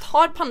sladdar ut,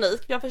 har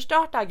panik, vi har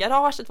förstört det här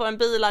garaget, våra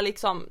bilar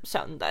liksom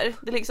sönder.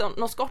 Det är liksom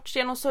någon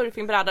skortsten och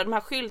surfingbräda, de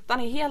här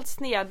skyltarna är helt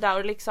sneda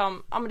och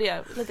liksom, ja men det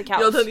är lite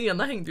kaos. Ja, den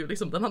ena hängde ju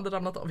liksom, den hade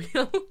ramlat av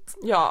helt.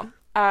 Ja,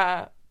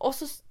 och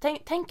så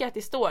tänker jag att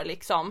det står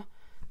liksom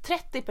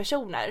 30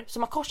 personer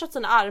som har korsat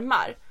sina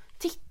armar,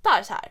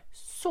 tittar så här,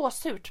 så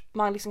surt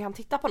man liksom kan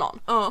titta på någon.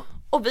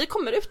 Och vi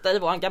kommer ut där i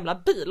vår gamla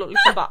bil och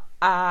liksom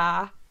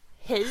bara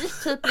hej,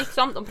 typ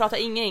liksom. De pratar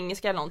ingen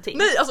engelska eller någonting.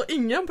 Nej, alltså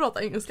ingen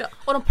pratar engelska.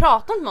 Och de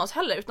pratar inte med oss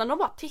heller, utan de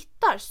bara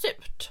tittar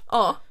surt.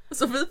 Ja,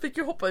 så vi fick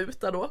ju hoppa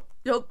ut där då.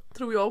 Jag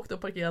tror jag åkte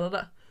och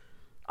parkerade.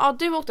 Ja,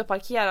 du åkte och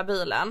parkerade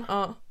bilen.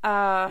 Ja.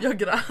 Jag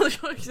grät,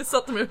 jag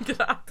satte mig och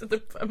grät i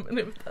typ 5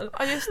 minuter.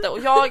 Ja, just det. Och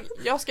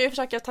jag ska ju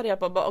försöka ta reda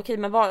på, okej,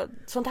 men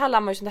sånt här lär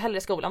man ju inte heller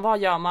i skolan. Vad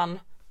gör man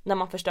när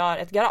man förstör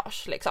ett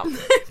garage liksom.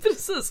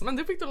 Precis, men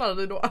det fick du lära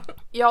dig då.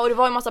 Ja, och det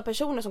var en massa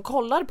personer som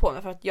kollade på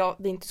mig för att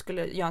vi inte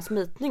skulle göra en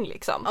smitning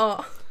liksom.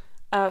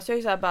 Så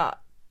jag så här bara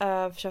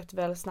försökte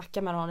väl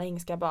snacka med någon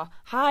engelska bara,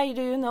 hi,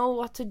 do you know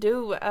what to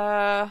do?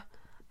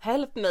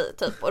 Help me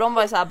typ. Och de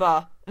var ju så här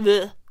bara,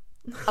 vi.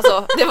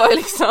 Alltså det var ju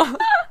liksom.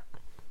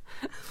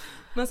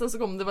 Men sen så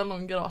kom det väl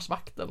någon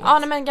garagevakt eller något. Ja,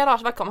 nej, men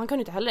garagevakt kom, han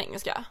kunde inte heller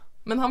engelska.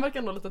 Men han verkar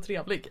ändå lite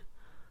trevlig.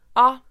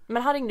 Ja,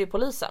 men han ringde ju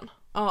polisen.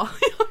 Ja,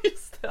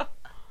 just det.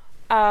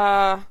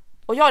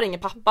 Och jag ringer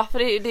pappa, för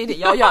det är det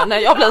jag gör när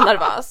jag blir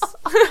nervös.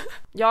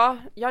 Ja,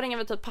 jag ringer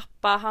väl typ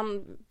pappa,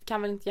 han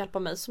kan väl inte hjälpa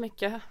mig så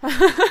mycket.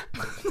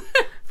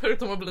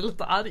 Förutom att bli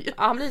lite arg. Ja,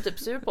 han blir typ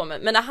sur på mig.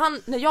 Men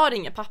när jag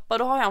ringer pappa,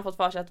 då har han fått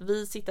för sig att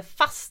vi sitter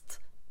fast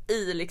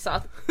i liksom,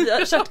 att vi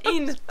har kört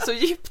in så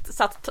djupt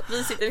så att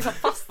vi sitter liksom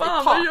fast i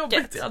taket. Vad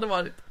jobbigt det hade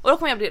varit. Och då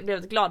kommer jag bli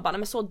lite glad, bara,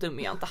 men så dum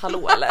är jag inte,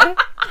 hallå eller?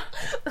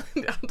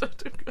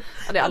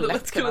 Det är aldrig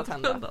lätt kunnat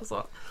hända.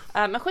 Så.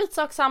 Men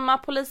skitsak samma,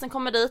 polisen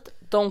kommer dit,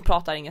 de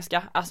pratar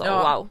engelska, alltså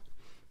wow.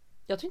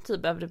 Jag tror inte vi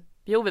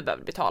behövde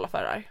betala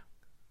för det här.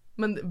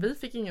 Men vi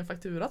fick ingen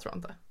faktura tror jag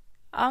inte.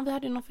 Ja, vi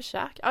hade ju någon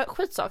försök.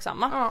 Skitsak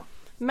samma. Ja.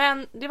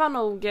 Men det var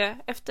nog,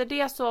 efter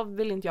det så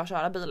ville inte jag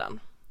köra bilen.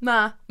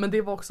 Nej, men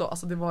det var också,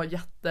 alltså det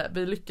var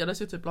vi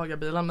lyckades ju typ laga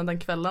bilen, men den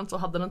kvällen så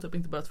hade den typ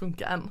inte börjat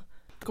funka än.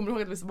 Kommer du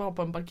ihåg att vi var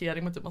på en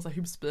parkering med typ massa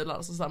husbilar,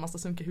 alltså så här massa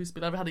sunkiga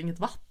husbilar, vi hade inget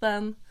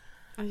vatten.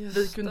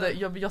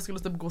 Jag skulle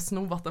typ gå och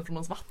sno vatten från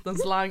någons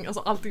vattenslang,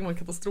 alltså allting var en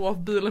katastrof,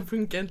 bilen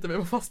funkar inte, vi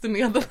var fast i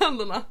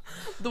Nederländerna.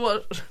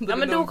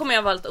 Då kommer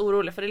jag vara lite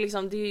orolig, för det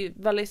är ju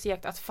väldigt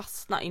segt att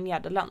fastna i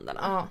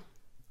Nederländerna. Ja.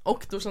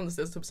 Och då kändes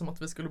det typ som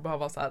att vi skulle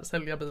behöva så här,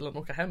 sälja bilen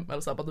och åka hem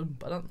eller så här, bara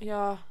dumpa den.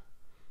 Ja.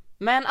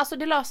 Men alltså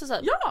det löser sig.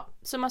 Ja!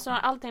 Så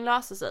allting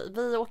löser sig.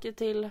 Vi åker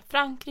till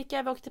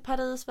Frankrike, vi åker till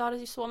Paris, vi har det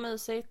ju så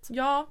mysigt.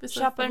 Ja, vi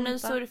köper en ny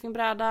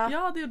surfingbräda.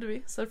 Ja, det gjorde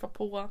vi. Surfa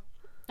på.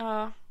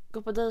 Ja,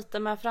 gå på dejter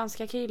med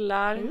franska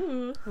killar.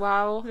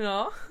 Wow.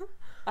 Ja.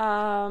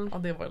 Ja,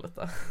 det var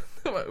lite.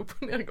 Det var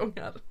upp- och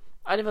nedgångar.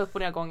 Ja, det var upp-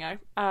 och nedgångar.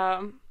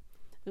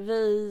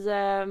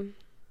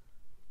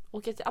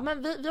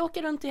 Vi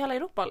åker runt i hela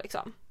Europa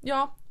liksom.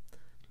 Ja.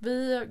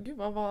 Gud,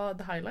 vad var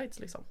the highlights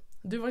liksom?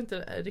 Du var inte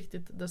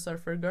riktigt the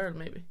surfer girl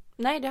maybe.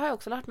 Nej, det har jag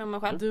också lärt mig om mig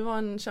själv. Du var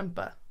en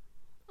kämpe.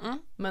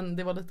 Men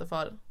det var lite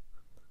för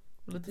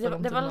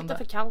det var lite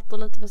för kallt och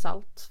lite för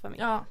salt för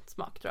min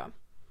smak tror jag.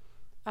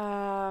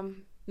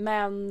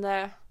 Men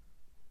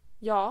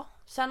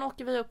sen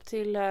åker vi upp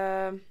till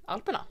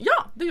Alperna.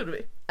 Ja, det gjorde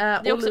vi. Det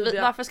är också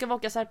varför ska vi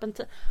åka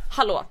serpentin?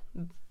 Hallå,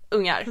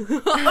 ungar.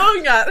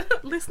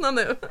 Ungar, lyssna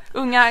nu.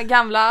 Unga,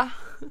 gamla,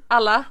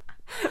 alla.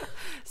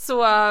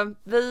 Så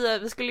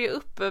vi skulle ju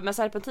upp med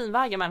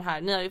serpentinvägen med den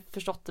här. Ni har ju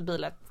förstått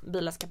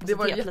bilens kapacitet lite. Det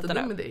var en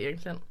jättedum idé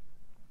egentligen.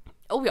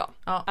 Oh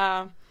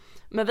ja.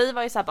 Men vi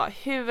var ju såhär bara,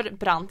 hur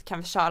brant kan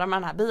vi köra med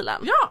den här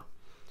bilen? Ja.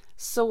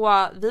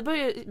 Så vi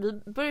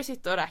började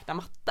sitta och räkna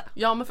matte.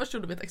 Ja, men först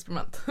gjorde vi ett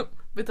experiment.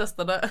 Vi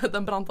testade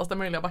den brantaste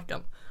möjliga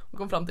backen och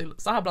kom fram till,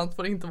 så här brant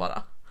får det inte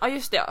vara. Ja,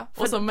 just det, ja.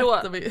 Och så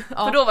mätte vi.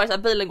 Ja. För då var det så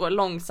här, bilen går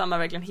långsammare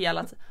verkligen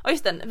hela tiden. Ja,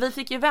 just det, vi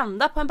fick ju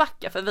vända på en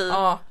backa för vi...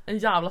 Ja, en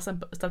jävla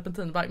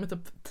serpentinväg med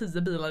typ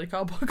 10 bilar i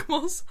kö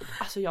bakom oss.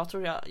 Alltså jag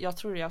trodde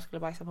jag skulle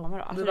bajsa på mig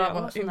då. Alltså, det där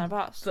jag var så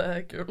nervös.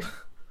 Det kul.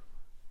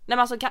 Nej, men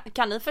alltså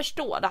kan ni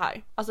förstå det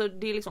här? Alltså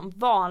det är liksom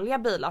vanliga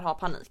bilar har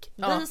panik.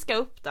 Ja. Vi ska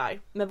upp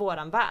där med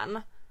våran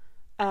van.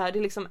 Det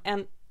är liksom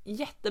en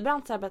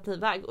jättebrant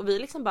serpentinväg och vi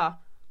liksom bara,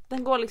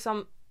 den går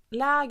liksom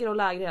lägre och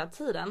lägre hela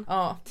tiden.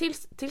 Ja.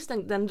 Tills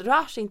den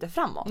rör sig inte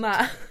framåt.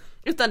 Nej.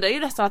 Utan det är ju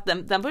nästan att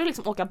den börjar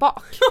liksom åka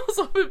bak. Och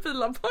så har vi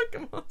bilar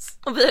bakom oss.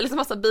 Och vi har liksom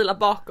massa bilar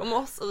bakom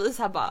oss och vi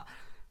så här bara,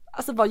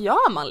 alltså vad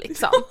gör man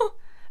liksom?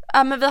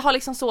 Men vi har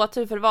liksom så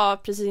tur, för det var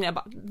precis innan jag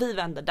bara, vi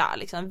vänder där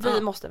liksom,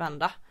 vi måste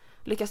vända.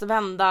 Lyckas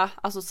vända,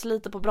 alltså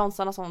sliter på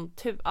bromsarna sån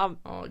tur.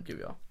 Gud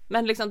ja.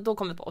 Men liksom då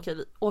kom vi på, okej,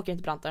 vi åker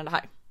inte brantare än det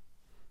här.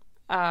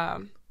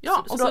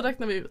 Så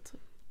räknar vi ut.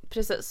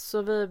 Precis,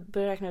 så vi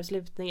började räkna ut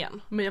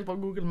slutningen. Med hjälp av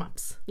Google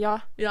Maps. Ja.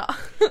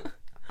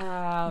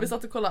 Vi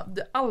satt och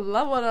kollade,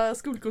 alla våra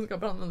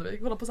skolkunskaper använde vi.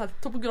 Kollade på så här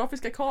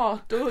topografiska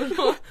kartor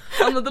och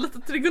använde lite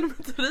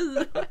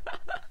trigonometri.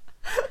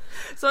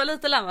 Så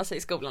lite lämnar sig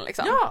i skolan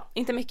liksom. Ja.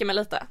 Inte mycket, men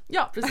lite.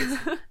 Ja, precis.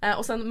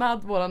 Och sen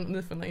med våran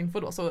nyfunna info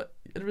då så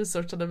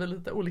researchade vi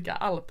lite olika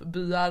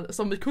alpbyar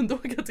som vi kunde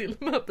åka till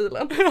med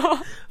bilen. Ja.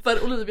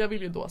 För Olivia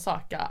vill ju då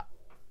söka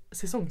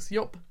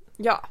säsongsjobb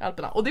i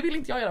Alperna. Och det vill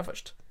inte jag göra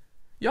först.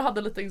 Jag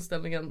hade lite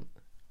inställningen,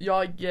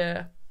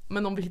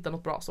 men om vi hittar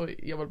något bra så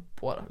är jag väl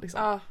på det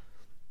liksom. Ja,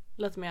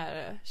 lite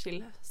mer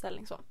chill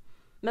ställning så.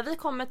 Men vi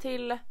kommer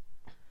till,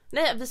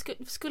 nej,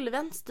 vi skulle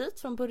vänt dit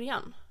från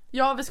början.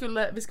 Ja,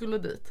 vi skulle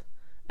dit.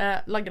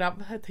 La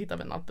Grave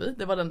hittade vi en alpby.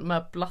 Det var den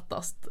med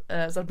plattast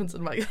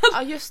serpentinvägen.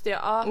 Ja, just det.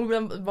 Ja.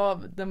 Och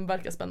den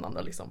verkar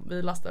spännande liksom.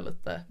 Vi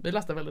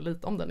läste väldigt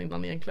lite om den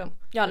innan egentligen.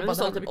 Ja, vi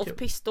såg typ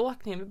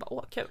off-piståkning. Vi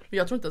bara, kul.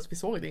 Jag tror inte ens vi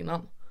såg det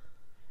innan.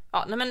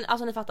 Ja, nej, men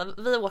alltså ni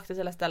fattar, vi åkte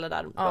till ett ställe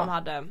där de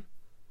hade,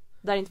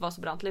 där det inte var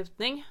så brant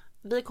lutning.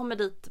 Vi kommer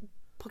dit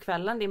på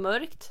kvällen, det är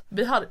mörkt.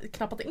 Vi har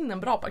knappat in en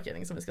bra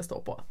parkering som vi ska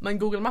stå på, men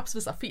Google Maps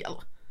visar fel.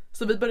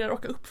 Så vi börjar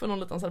åka upp för någon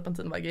liten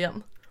serpentinväg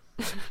igen.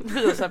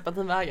 Vi har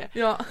serpentinvägar.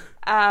 Ja.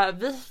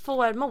 Vi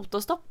får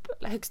motorstopp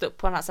högst upp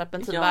på den här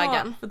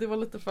serpentinvägen. Ja, för det var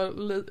lite för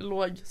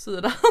låg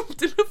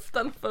syrehalt i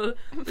luften för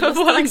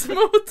vår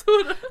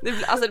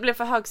motor. Det blev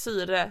för hög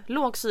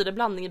låg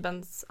syreblandning i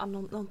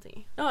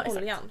någonting. Ja, exakt.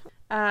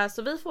 Oljan.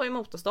 Så vi får ju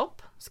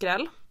motorstopp,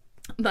 skräll.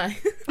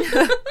 Nej.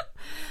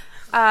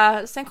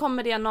 Sen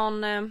kommer det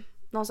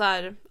någon så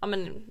här,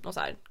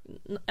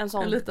 en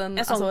sån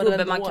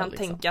gubbe man kan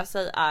liksom tänka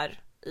sig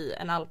är i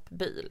en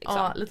alpbil liksom.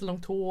 Ja, lite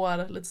långt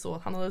hår, lite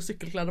så. Han hade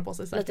cykelkläder på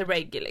sig säkert. Lite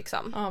reggae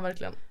liksom. Ja,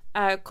 verkligen.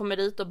 Kommer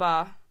dit och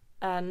bara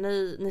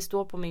ni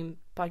står på min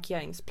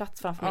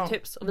parkeringsplats framför mitt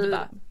hus och vi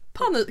bara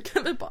panik.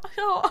 Vi bara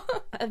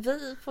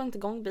vi får inte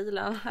igång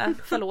bilen.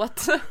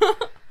 Förlåt.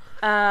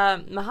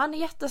 Men han är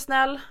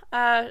jättesnäll.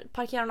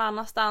 Parkerar någon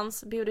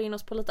annanstans, bjuder in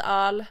oss på lite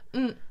öl.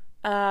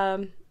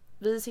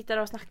 Vi sitter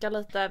och snackar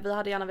lite. Vi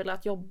hade gärna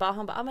velat jobba.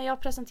 Han bara, men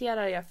jag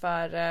presenterar er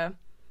för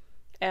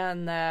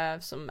en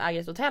som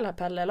äger ett hotell här,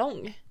 Pelle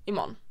Lång,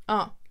 imorgon.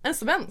 Ja, en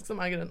svensk som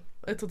äger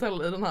ett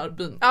hotell i den här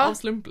byn. Av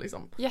slump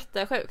liksom.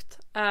 Jättesjukt.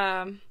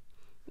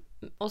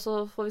 Och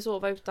så får vi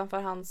sova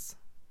utanför hans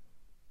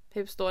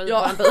hus då i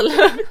vår bil.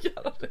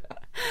 Gör det.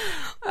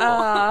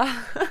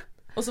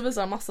 Och så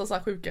visar jag massa så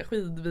här sjuka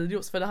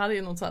skidvideos. För det här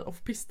är något så här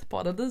off-pist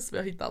paradis vi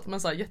har hittat.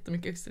 Men så här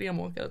jättemycket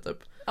extremåkare typ.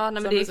 Ja,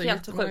 nej, men det är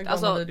helt sjukt.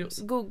 Alltså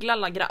googla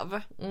La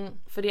Grav.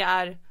 För det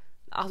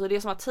är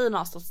som att tiden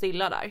har stått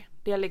stilla där.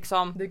 Det är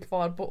liksom, det är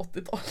kvar på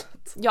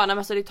 80-talet. Ja, nej,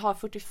 men så det tar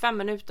 45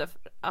 minuter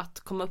att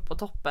komma upp på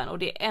toppen. Och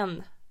det är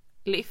en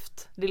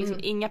lift. Det är liksom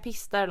inga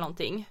pister eller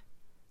någonting.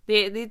 Det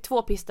är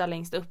 2 pister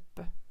längst upp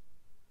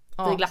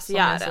vid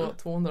glaciären. Som är så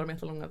 200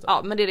 meter långa typ.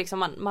 Ja, men det är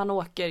liksom man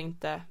åker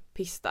inte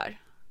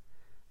pistar.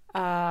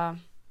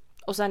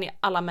 Och sen är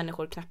alla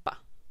människor knäppa.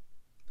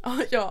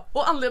 Ja,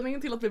 och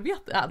anledningen till att vi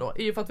vet det här då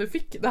är ju för att vi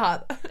fick det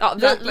här. Ja,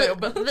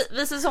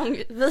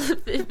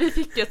 vi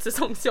fick ju ett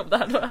säsongsjobb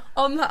där då.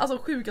 Ja, den här alltså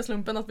sjuka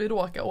slumpen att vi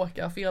råkar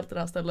åka fel till det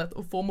här stället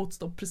och få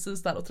motstånd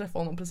precis där och träffa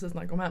honom precis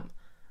när han kom hem.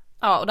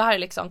 Ja, och det här är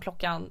liksom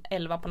klockan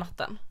 11 på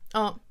natten.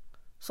 Ja.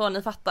 Så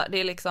ni fattar, det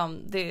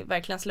är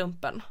verkligen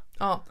slumpen.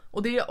 Ja,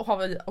 och det har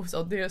vi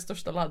också, det är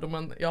största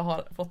lärdomen jag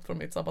har fått från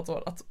mitt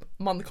sabbatsår, att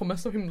man kommer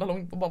så himla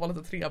långt och bara vara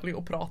lite trevlig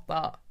och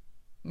prata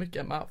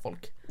mycket med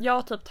folk.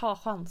 Ja, typ ta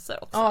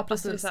chanser också. Ja,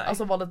 precis.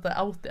 Alltså vara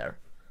lite out there.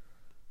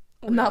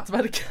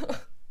 Nätverka.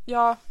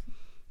 Ja,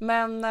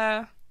 men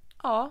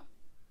ja.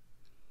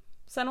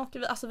 Sen åker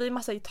vi, alltså vi är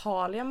massa i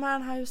Italien med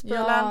den här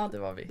husbilen. Ja, det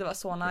var vi. Det var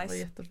så nice. Det var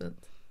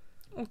jättefint.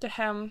 Åkte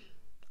hem.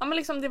 Ja, men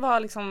liksom det var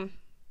liksom,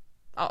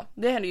 ja,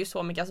 det hände ju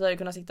så mycket. Alltså vi hade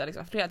kunnat sitta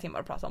liksom flera timmar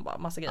och prata om bara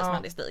massa grejer som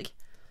hände i Stig.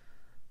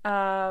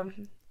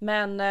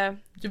 Men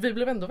vi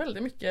blev ändå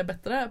väldigt mycket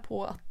bättre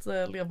på att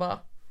leva,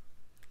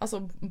 alltså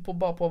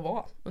bara på att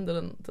vara under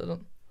den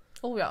tiden.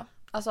 Oh ja,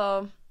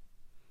 alltså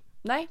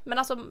nej, men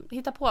alltså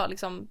hitta på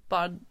liksom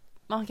bara,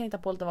 man kan hitta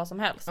på lite vad som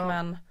helst,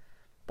 men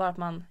bara att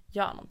man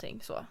gör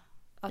någonting så.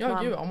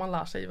 Att gud, om man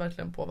lär sig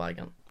verkligen på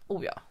vägen.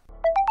 Oh ja.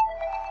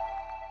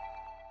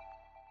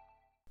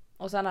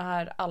 Och sen den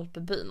här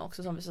alpbyn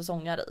också som vi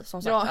säsongar i.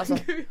 Som sagt, ja, alltså.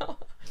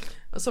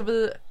 Så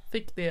vi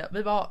fick det.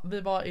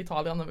 Vi var i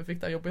Italien när vi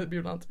fick det här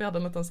jobbinbjudandet. Vi hade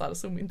en liten så här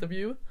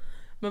Zoom-intervju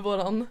med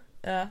våran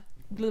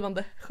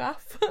blivande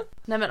chef.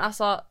 Nej, men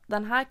alltså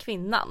den här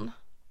kvinnan.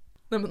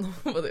 Nej, men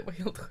det var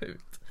helt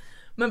sjukt.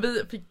 Men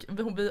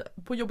vi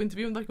på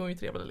jobbintervjun verkar hon ju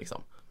trevlig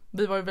liksom.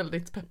 Vi var ju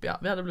väldigt peppiga.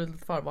 Vi hade blivit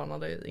lite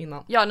förvarnade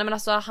innan. Ja, nej, men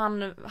alltså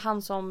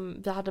han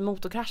som vi hade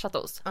motorkraschat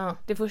hos.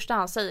 Det första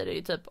han säger är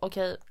ju typ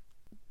okej,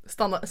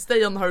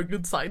 stay on her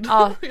good side.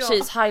 Ja,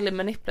 she's highly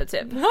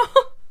manipulative.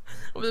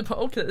 Och vi bara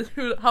okej,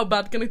 how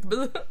bad can it be?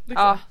 Liksom.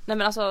 Ja, nej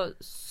men alltså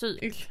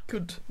psyk. It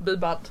could be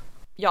bad.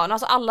 Ja,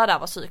 alltså alla där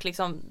var psyk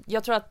liksom.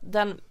 Jag tror att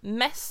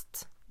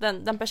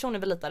den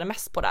personen vi litade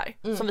mest på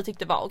där, som vi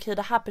tyckte var okej,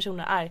 det här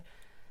personen är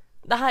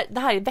det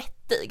här är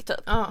vettig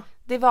typ.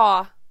 Det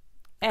var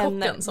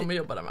kocken som vi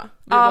jobbade med.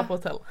 Vi var på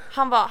hotell.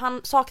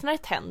 Han saknade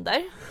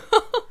tänder.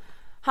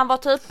 Han var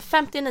typ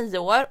 59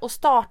 år och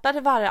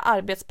startade varje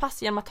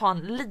arbetspass genom att ta en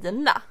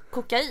lina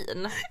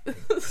kokain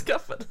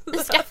i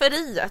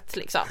skafferiet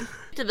liksom.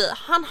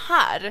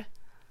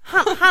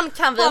 Han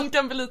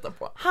kan vi lita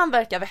på. Han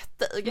verkar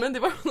vettig. Men det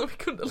var nog vi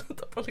kunde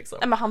lita på liksom.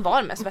 Nej, men han var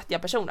den mest vettiga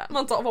personen.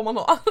 Man tar vad man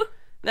har.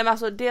 Nej, men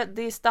alltså det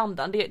är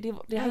standard, det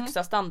är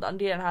högsta standard.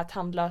 Det är den här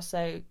tandlösa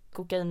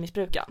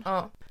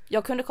kokainmissbrukaren.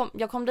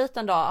 Jag kom dit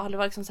en dag och det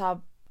var liksom så här,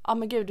 ja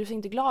men gud, du ser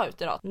inte glad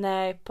ut idag.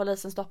 Nej,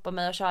 polisen stoppade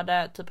mig och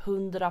körde typ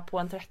 100 på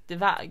en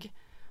 30-väg.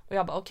 Och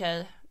jag bara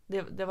okej,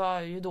 det var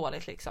ju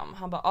dåligt liksom.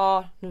 Han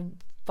bara nu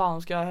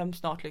fan ska jag hem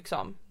snart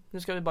liksom.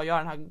 Nu ska vi bara göra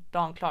den här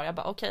dagen klar. Jag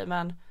bara okej,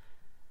 men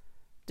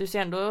du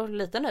ser ändå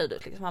lite nöjd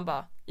ut liksom. Han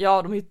bara,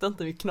 ja de hittade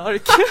inte mitt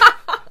knark.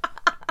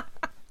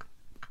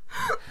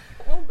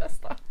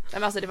 Bästa. Nej,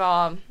 men alltså det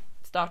var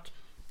start.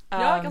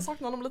 Jag kan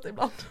sakna honom lite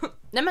ibland.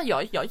 Nej, men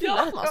jag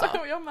gillar det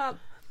alltså. Jag med.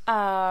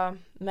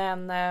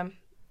 Men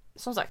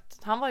som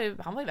sagt, han var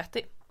ju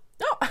vettig.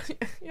 Ja,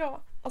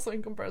 Ja, alltså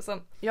in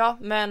comparison. Ja,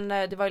 men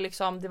det var ju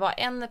liksom, det var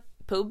en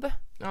pub.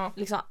 Ja.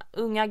 Liksom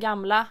unga,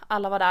 gamla,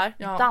 alla var där.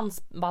 Ja.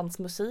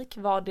 Dansbandsmusik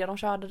var det de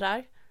körde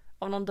där.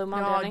 Av någon dum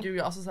anledning. Ja,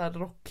 gud, alltså såhär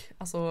rock.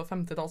 Alltså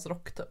 50-tals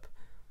rock typ.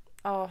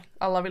 Ja.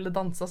 Alla ville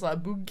dansa såhär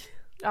bugg.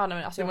 Ja, nej,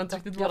 men alltså, jag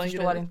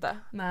förstår grej. Inte.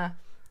 Nej.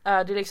 Det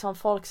är liksom,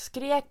 folk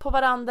skrek på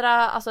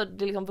varandra. Alltså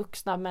det är liksom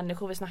vuxna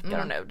människor vi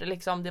snackar om nu. Det, är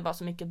liksom, det var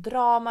så mycket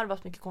drama, det var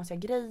så mycket konstiga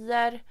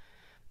grejer.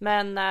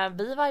 Men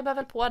vi vibar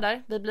väl på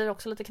där. Vi blir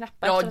också lite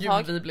knäppa efter ett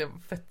tag. Ja, vi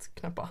blev fett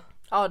knäppa.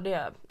 Ja,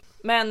 det.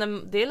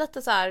 Men det är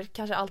lite så här,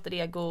 kanske alter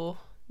ego,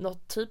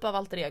 något typ av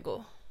alter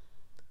ego.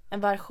 En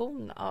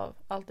version av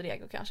alter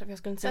ego kanske. För jag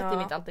skulle inte säga att det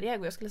är mitt alter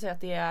ego. Jag skulle säga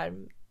att det är...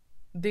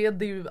 Det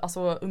är ju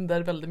alltså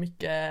under väldigt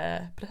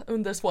mycket,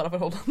 under svåra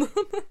förhållanden.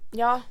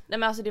 Ja, nej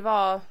men alltså det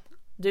var...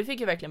 Du fick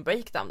ju verkligen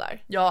breakdown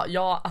där.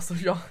 Ja, alltså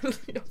jag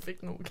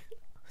fick nog.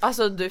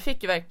 Alltså du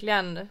fick ju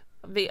verkligen...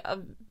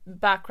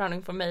 Background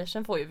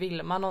information får ju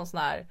Vilma någon sån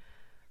här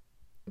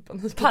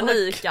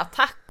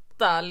panikattack.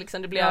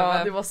 Liksom det blev...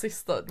 Ja, det var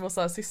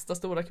så här sista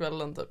stora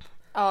kvällen typ.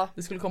 Ja.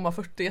 Det skulle komma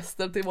 40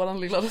 gäster till våran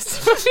lilla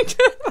restaurang.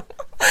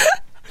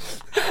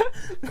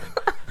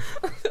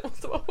 Jag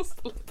måste bara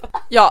hosta lite.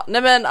 Ja,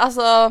 nej men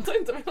alltså... Ta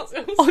inte medan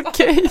jag hostar.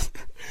 Okej.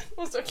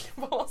 Måste jag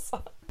klippa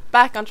massa.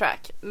 Back on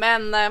track.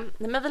 Men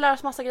vi lär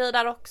oss massa grejer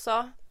där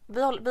också.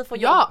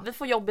 Vi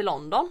får jobb i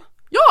London.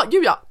 Ja,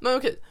 gud ja. Men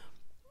okej.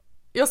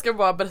 Jag ska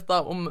bara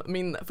berätta om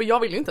min... För jag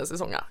vill ju inte ens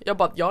säsonga. Jag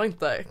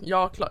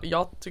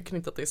tycker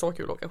inte att det är så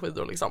kul att åka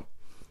skidor liksom.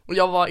 Och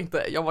jag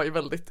var ju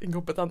väldigt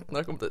inkompetent när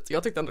jag kom dit.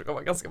 Jag tyckte ändå att jag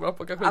var ganska bra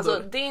på att åka skidor. Alltså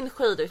din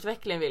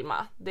skidutveckling,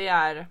 Vilma, det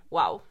är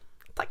wow.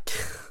 Tack.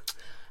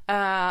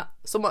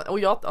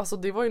 Alltså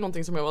det var ju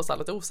någonting som jag var så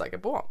lite osäker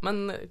på.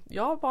 Men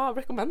jag bara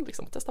rekommend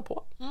liksom, testa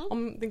på.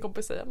 Om din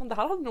kompis säger, men det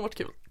här hade nog varit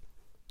kul.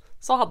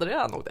 Så hade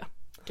det nog det.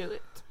 Do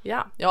it.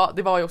 Ja,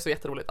 det var ju också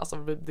jätteroligt. Alltså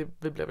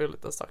vi blev ju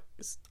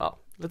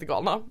lite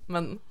galna.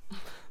 Men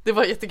det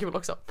var jättekul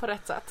också. På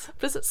rätt sätt.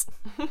 Precis.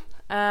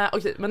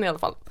 Okej, men i alla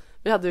fall.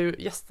 Vi hade ju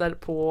gäster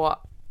på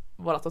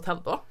vårt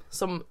hotell då.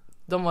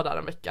 De var där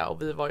en vecka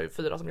och vi var ju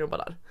 4 som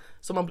jobbade där.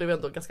 Så man blev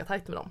ändå ganska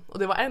tajt med dem. Och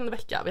det var en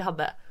vecka vi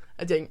hade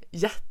ett gäng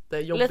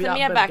jättejobbiga lite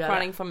mer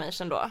background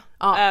information då.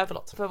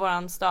 För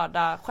våran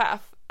störda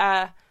chef.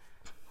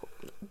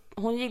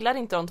 Hon gillade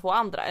inte de 2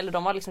 andra. Eller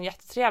de var liksom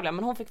jättetrevliga.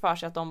 Men hon fick för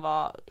sig att de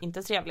var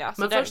inte trevliga.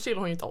 Men först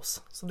gillade hon inte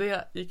oss. Så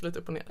det gick lite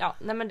upp och ner. Ja,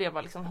 nej men det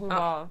var liksom, hon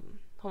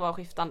var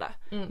skiftande.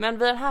 Men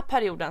vid den här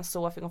perioden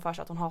så fick hon för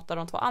sig att hon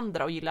hatade de 2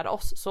 andra och gillade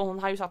oss. Så hon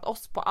har ju satt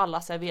oss på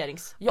alla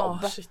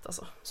serveringsjobb. Shit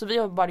alltså. Så vi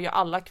jobbade ju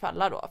alla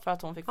kvällar då. För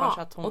att hon fick för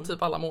sig att hon... och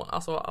typ alla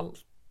månader.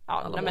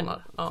 Alla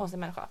månader. Konstig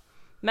människa.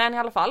 Men i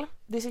alla fall,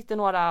 det sitter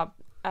några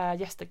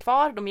gäster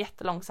kvar. De är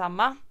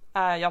jättelångsamma.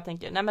 Jag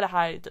tänker, nej men det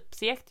här är typ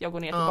segt. Jag går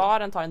ner till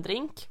baren, tar en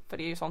drink. För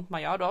det är ju sånt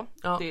man gör då.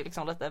 Det är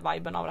liksom lite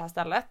viben av det här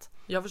stället.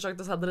 Jag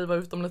försökte så här driva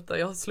ut dem lite.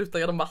 Jag slutade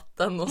ge dem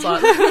vatten och så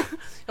här.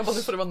 Jag bara,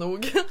 nu får det vara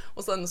nog.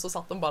 Och sen så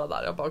satt de bara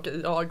där. Jag bara,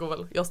 okej,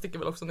 jag sticker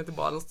väl också ner till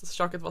baren.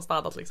 Köket var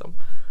städat liksom.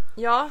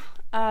 Ja,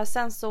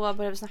 sen så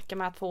började vi snacka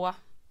med 2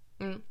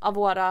 av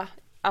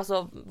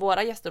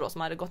våra gäster då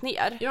som hade gått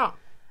ner. Ja.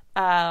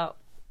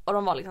 Och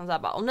de var liksom så här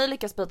bara, om ni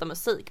lyckas byta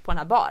musik på den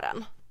här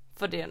baren.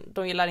 För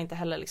de gillar inte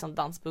heller liksom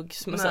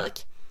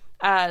dansbuggsmusik.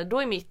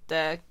 Då är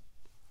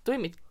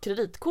mitt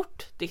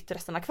kreditkort ditt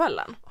resten av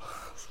kvällen.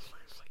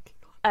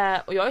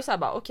 Och jag är så här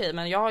bara, okej,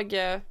 men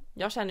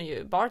jag känner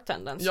ju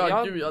bartendern. Så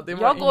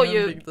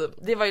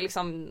det var ju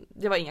liksom,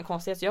 det var inga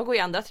konstigheter. Jag går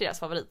ju ändra till deras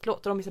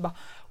favoritlåt. Och de är så bara,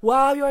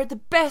 wow, you're the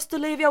best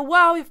Olivia,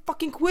 wow, you're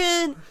fucking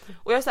queen.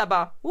 Och jag är så här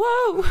bara,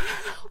 wow.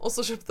 Och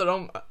så köpte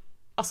de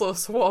alltså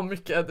så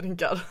mycket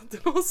drinkar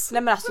till oss.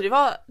 Nej men alltså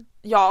jag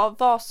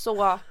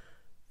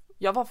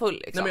var full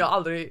liksom. Nej men jag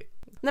aldrig...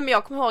 Nej men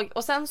jag kommer ihåg,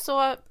 och sen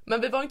så...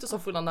 Men vi var inte så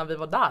fulla när vi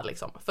var där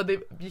liksom. För det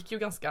gick ju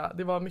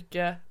det var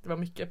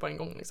mycket på en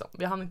gång liksom.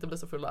 Vi hann inte bli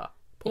så fulla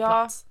på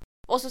plats.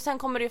 Och så sen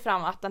kommer det ju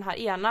fram att den här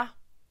ena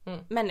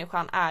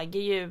människan äger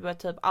ju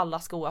typ alla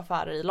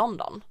skoaffärer i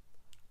London.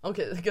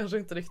 Okej, kanske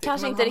inte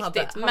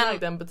riktigt. Men han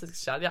ägde en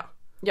butikskedja.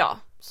 Ja,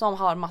 som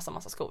har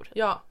massa skor.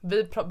 Ja,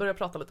 vi började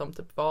prata lite om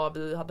typ vad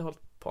vi hade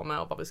hållit på med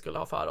och vad vi skulle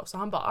ha för oss. Så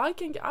han bara,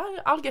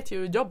 I'll get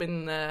you a job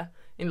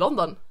in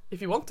London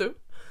if you want to.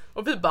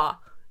 Och vi bara,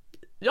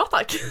 ja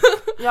tack.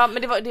 Ja,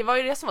 men det var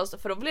ju det som var så,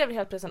 för då blev det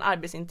helt plötsligt en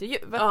arbetsintervju.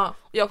 Och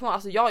jag kommer,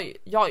 alltså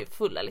jag är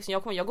full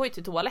liksom. Jag går ju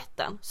till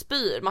toaletten,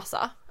 spyr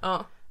massa.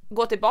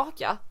 Går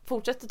tillbaka,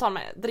 fortsätter ta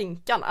med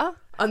drinkarna.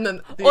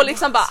 Och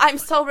liksom bara, I'm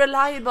so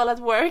reliable at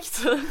work.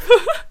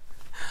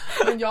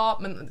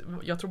 Men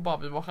jag tror bara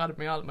vi var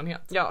charmiga i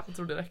allmänhet. Ja. Jag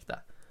tror det räckte.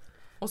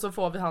 Och så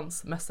får vi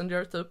hans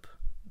messenger typ.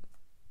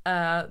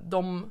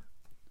 De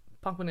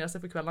pensionerar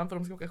sig för kvällen för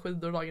de ska åka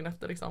skidor dagen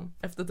efter liksom.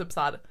 Efter typ så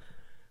här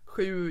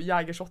 7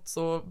 jägershots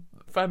och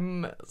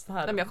 5 så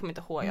här. Men jag kommer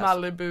inte ihåg.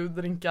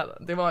 Malibu-drinkar.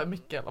 Det var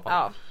mycket i alla fall.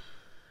 Ja.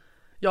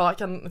 Jag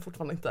kan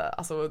fortfarande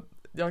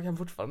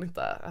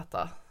inte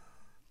äta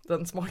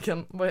den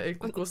smaken. Vad är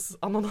kokos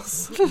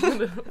ananas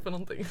för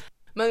någonting?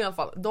 Men i alla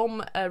fall,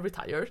 de är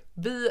retired.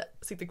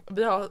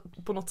 Vi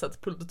har på något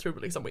sätt pulled the trigger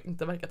liksom och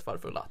inte verkat för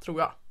fulla, tror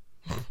jag.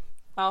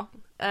 Ja.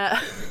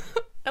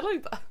 Eller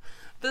inte.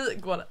 Vi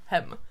går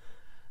hem.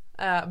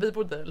 Vi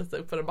bodde lite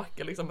upp för en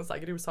backe liksom, en sån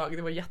här grushag.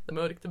 Det var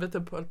jättemörkt. Vi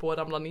typ höll på att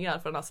ramla ner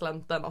för den här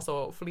slänten,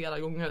 alltså flera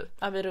gånger.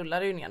 Ja, vi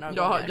rullade ju ner några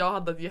gånger. Jag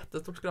hade ett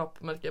jättestort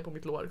skrapmärke på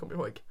mitt lår, kommer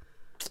jag ihåg.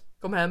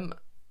 Kom hem,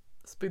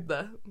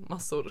 spydde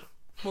massor.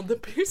 Mådde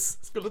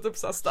piss, skulle typ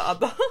så här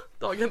städa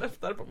dagen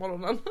efter på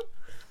morgonen.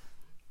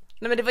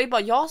 Nej, men det var ju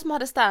bara jag som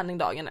hade städning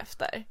dagen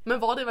efter. Men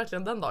var det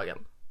verkligen den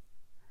dagen?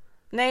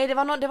 Nej, det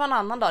var en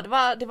annan dag.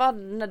 Det var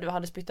när du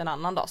hade spytt en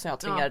annan dag som jag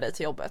tvingade dig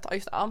till jobbet. Ja,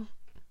 just det. Ja.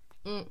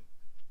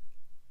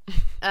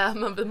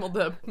 Men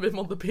vi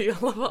mådde p i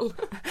alla fall.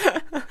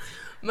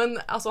 Men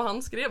alltså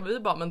han skrev, vi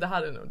bara, men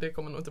det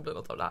kommer nog inte bli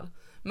något av det här.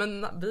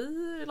 Men vi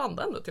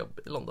landade ändå ett jobb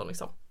i London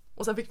liksom.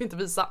 Och sen fick vi inte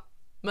visa.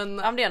 Men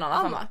det är en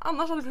annan femma.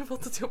 Annars hade vi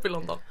fått ett jobb i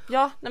London.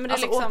 Ja, nej, men det är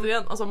alltså liksom...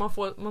 återigen, alltså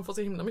man får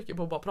så himla mycket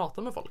på att bara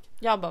prata med folk.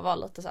 Jag bara var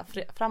lite så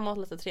här framåt,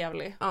 lite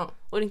trevlig. Ja.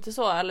 Och det är inte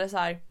så, eller så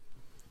här.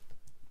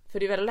 För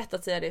det är väldigt lätt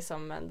att säga det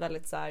som en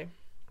väldigt så här,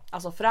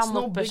 alltså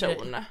framåt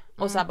person.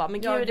 Och så här bara,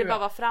 men gud, det bara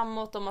vara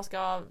framåt och man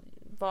ska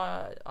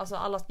vara, alltså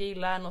alla ska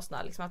gilla en och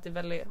sådär, liksom att det är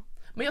väldigt...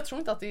 Men jag tror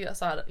inte att det är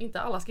så här,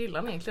 inte alla ska gilla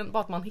en egentligen,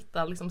 bara att man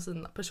hittar liksom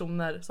sina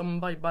personer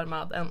som vibar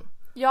med en.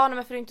 Ja, nej,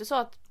 men för det är inte så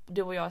att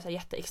du och jag är så här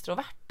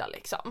jätteextroverta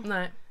liksom.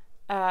 Nej.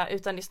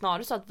 Utan det är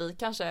snarare så att vi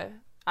kanske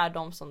är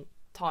de som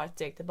tar ett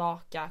steg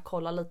tillbaka,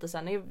 kollar lite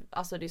sen.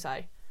 Alltså det är så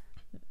här,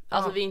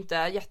 alltså vi är inte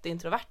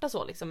jätteintroverta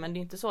så liksom, men det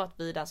är inte så att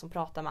vi är den som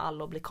pratar med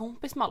alla och blir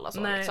kompis med alla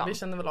så. Nej, liksom. Vi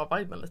känner väl av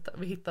viben lite.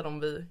 Vi hittar dem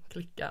vi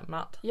klickar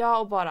med. Ja,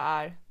 och bara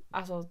är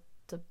alltså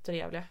typ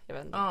trevliga, jag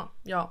vet inte.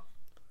 Ja.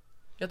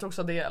 Jag tror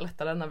också att det är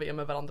lättare när vi är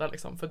med varandra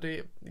liksom, för det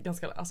är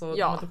ganska, alltså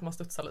då får man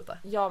studsa lite.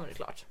 Ja, men det är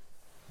klart.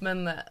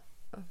 Men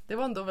det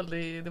var ändå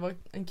det var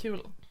en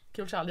kul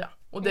kärlja.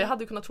 Och det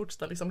hade kunnat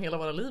fortsätta liksom hela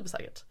våra liv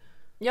säkert.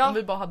 Ja. Om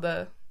vi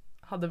bara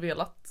hade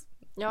velat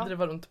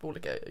driva runt på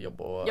olika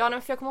jobb och... Ja,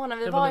 men för jag kommer ihåg när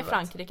vi var i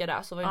Frankrike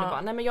där så var det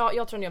bara, nej men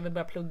jag tror jag vill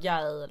börja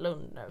plugga i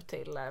Lund nu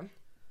till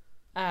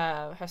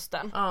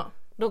hösten.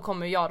 Då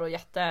kommer jag då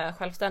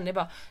jättesjälvständig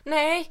bara,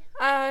 nej,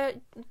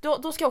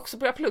 då ska jag också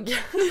börja plugga.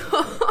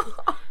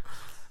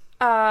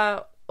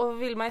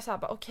 Och vill man ju såhär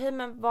bara, okej,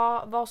 men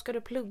vad ska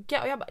du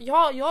plugga? Och jag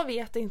bara, jag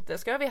vet inte.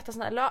 Ska jag veta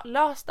sån här,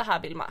 lös det här,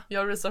 Vilma.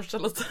 Jag researchar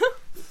lite.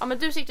 Ja, men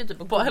du sitter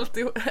typ på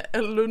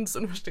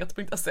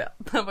lundsuniversitet.se.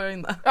 Där var jag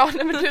inne. Ja,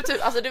 nej, men du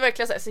typ, alltså du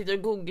verkligen så här, sitter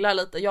och googlar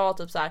lite. Jag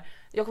typ så här,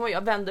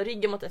 jag vände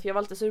ryggen mot dig för jag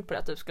var lite sur på det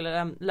att du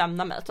skulle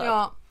lämna mig typ.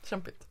 Ja,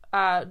 kämpigt.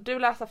 Du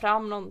läser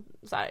fram någon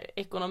så här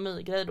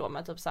ekonomigrej då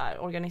med typ så här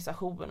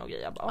organisation och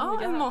grejer. Jag bara,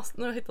 nu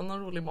har jag hittat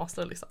någon rolig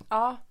master liksom.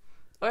 Ja.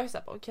 Och jag sa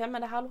okej,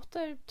 men det här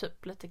låter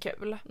typ lite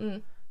kul.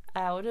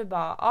 Och du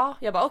bara,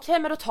 jag bara okej,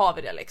 men då tar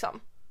vi det liksom.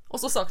 Och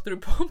så sökte du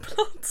på en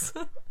plats.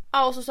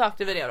 Ja, och så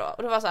sökte vi det då.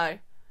 Och det var så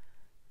här.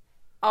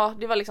 Ja,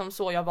 det var liksom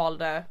så jag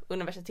valde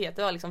universitet.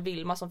 Det var liksom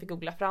Vilma som fick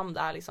googla fram det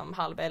här liksom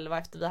 10:30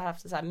 efter vi hade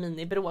haft så här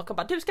minibråk och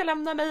bara, du ska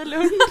lämna mig i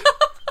Lund.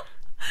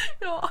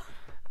 Ja.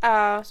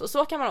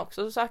 Så kan man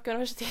också söka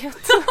universitet.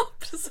 Ja,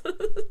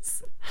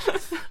 precis.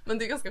 Men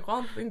det är ganska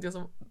skönt att det inte är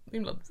så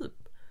himla typ.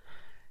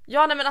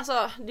 Ja, nej, men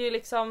alltså det är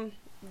liksom,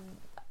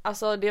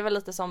 alltså det är väl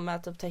lite som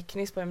med typ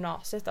tekniskt på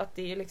gymnasiet, att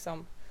det är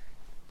liksom,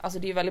 alltså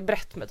det är väldigt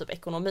brett med typ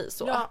ekonomi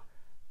så. Ja.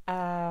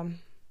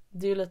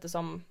 Det är ju lite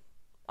som,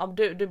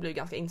 du blir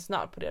ganska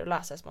insnörd på det du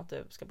läser, som att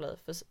du ska bli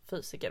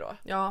fysiker då.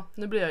 Ja,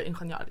 nu blir jag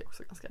ingenjör, det är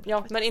också ganska brett.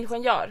 Ja, men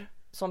ingenjör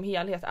som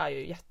helhet är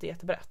ju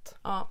jättebrett.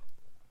 Ja.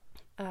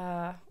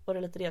 Och det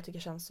är lite det jag tycker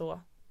känns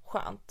så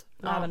skönt.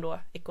 Även då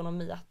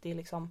ekonomi, att det är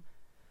liksom,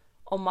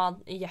 om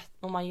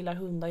man gillar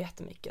hundar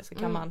jättemycket så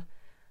kan man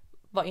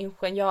vara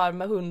ingenjör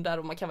med hundar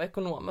och man kan vara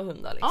ekonom med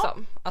hundar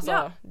liksom.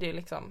 Alltså det är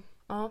liksom.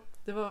 Ja,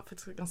 det var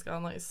faktiskt ganska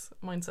nice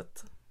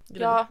mindset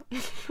grej. Ja.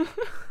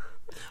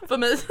 För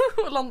mig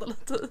att landa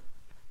lite i.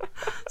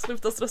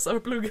 Sluta stressa över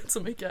plugget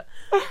så mycket.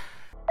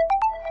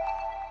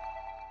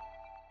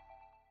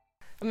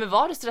 Men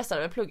var du stressad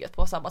över plugget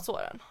på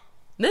sabbatsåren?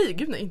 Nej,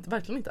 gud nej,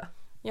 verkligen inte.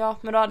 Ja,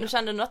 men då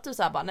kände du att du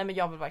så här bara, nej men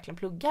jag vill verkligen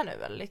plugga nu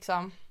eller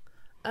liksom?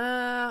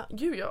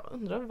 Gud, jag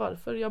undrar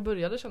varför jag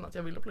började känna att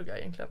jag ville plugga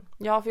egentligen.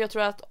 Ja, för jag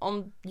tror att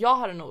om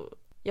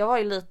jag var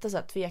ju lite så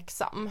här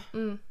tveksam.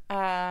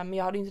 Men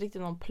jag hade inte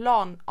riktigt någon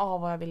plan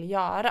av vad jag ville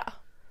göra.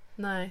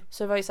 Nej.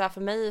 Så det var ju så här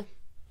för mig,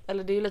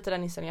 eller det är ju lite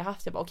den inställningen jag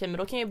haft. Jag bara, okej, men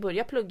då kan jag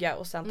börja plugga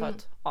och sen ta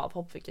ett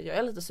avhopp, vilket jag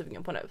är lite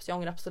sugen på nu. Så jag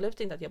ångrar absolut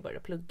inte att jag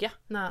började plugga.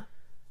 Nej.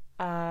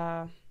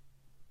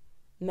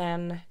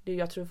 Men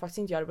jag tror faktiskt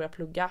inte jag hade börjat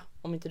plugga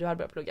om inte du hade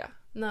börjat plugga.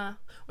 Nej,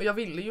 och jag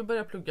ville ju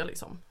börja plugga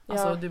liksom.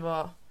 Alltså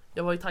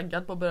jag var ju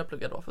taggad på att börja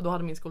plugga då, för då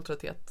hade min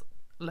skoltrötthet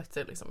läckt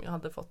sig liksom. Jag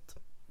hade fått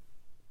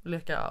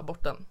leka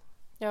bort den.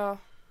 Ja.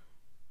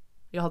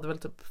 jag hade väl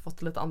typ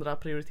fått lite andra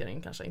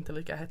prioriteringar kanske, inte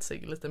lika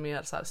hetsig, lite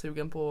mer så här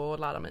sugen på att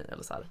lära mig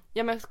eller så här.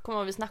 Ja, men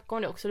kommer vi snacka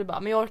om det också, det bara,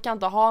 men jag orkar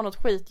inte ha något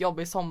skitjobb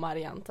i sommar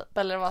igen typ,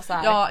 eller vad så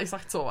här. Ja,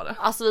 exakt så var det.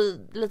 Alltså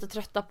lite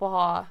trötta på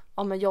att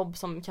ha med jobb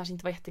som kanske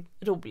inte var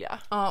jätteroliga.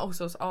 Ja,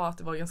 också att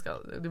det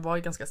var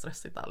ganska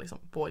stressigt där liksom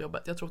på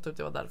jobbet. Jag tror typ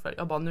det var därför.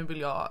 Jag bara, nu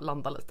vill jag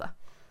landa lite.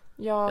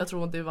 Ja. Jag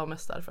tror det var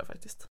mest därför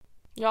faktiskt.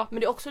 Ja, men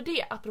det är också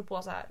det,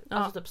 apropå så här,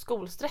 alltså typ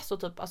skolstress och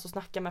typ alltså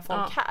snacka med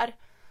folk här.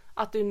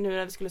 Att det nu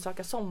när vi skulle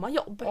söka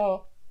sommarjobb.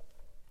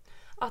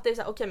 Att det är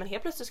så här, okej, men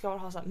helt plötsligt ska man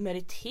ha så här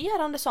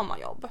meriterande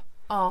sommarjobb.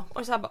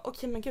 Och så här bara,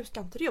 okej, men gud, ska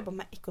inte du jobba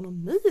med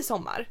ekonomi i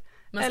sommar?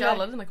 Men ska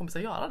alla dina kompisar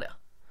göra det?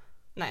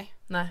 Nej,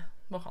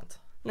 vad skönt.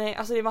 Nej,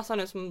 alltså det är massa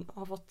nu som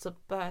har fått typ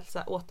så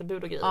här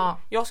återbud och grejer.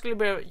 Jag skulle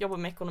börja jobba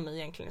med ekonomi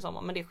egentligen i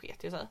sommar, men det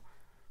sket ju sig.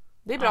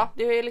 Det är bra,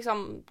 det är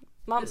liksom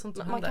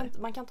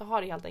man kan inte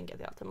ha det helt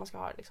enkelt hela tiden. Man ska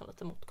ha liksom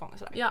lite motgång och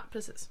sådär. Ja,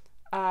 precis.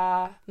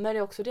 Men det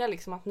är också det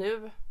liksom att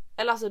nu,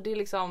 eller alltså det är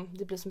liksom,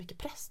 det blir så mycket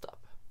press då.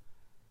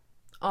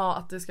 Ja,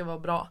 att det ska vara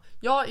bra.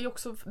 Ja,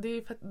 också,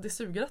 det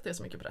suger att det är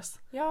så mycket press.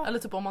 Ja. Eller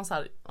typ om man så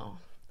här,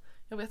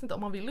 jag vet inte,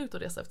 om man vill ut och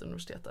resa efter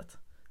universitetet,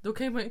 då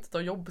kan man ju inte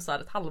ta jobb så här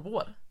ett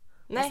halvår.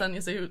 Nej. Och sen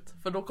ge sig ut.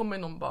 För då kommer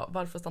någon bara,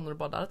 varför stannar du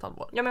bara där ett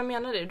halvår? Ja, men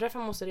jag menar det. Därför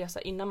man måste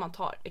resa innan man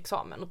tar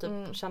examen. Och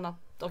typ känna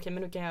att okej,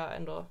 men nu kan jag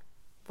ändå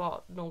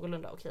vara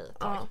någorlunda okej ett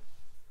tag.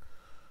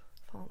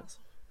 Fan alltså.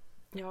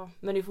 Ja,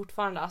 men det är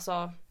fortfarande,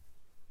 alltså,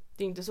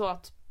 det är inte så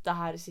att det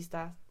här är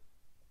sista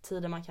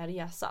tiden man kan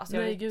resa. Alltså,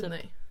 jag vet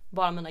typ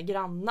bara mina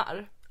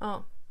grannar.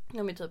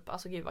 De är typ,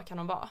 alltså gud, vad kan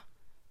de vara?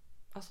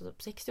 Alltså typ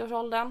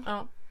 60-årsåldern.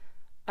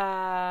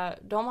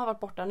 De har varit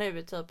borta nu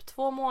i typ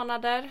 2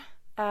 månader.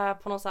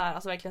 På någon så här,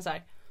 alltså verkligen så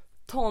här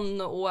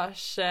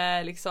tonårs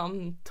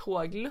liksom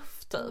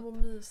tågluft typ. Vad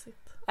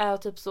mysigt.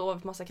 Och typ så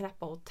massa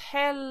knäppa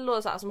hotell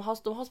och så här, alltså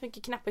de har så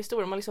mycket knäppa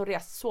historier, man har liksom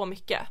rest så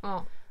mycket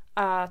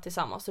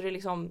tillsammans, så det är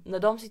liksom när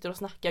de sitter och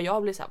snackar,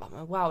 jag blir så här,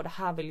 men wow, det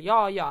här vill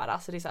jag göra,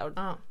 så det är så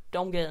här,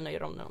 de grejerna gör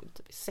de när de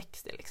typ är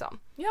 60 liksom.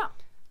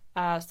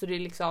 Så det är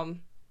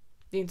liksom,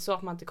 det är inte så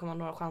att man inte kommer ha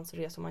några chanser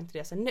att resa om man inte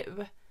reser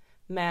nu.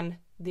 Men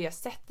det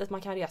sättet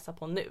man kan resa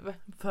på nu.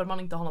 För man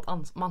inte har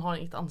något man har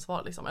inget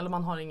ansvar liksom. Eller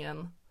man har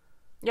ingen...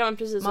 Ja, men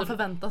precis. Man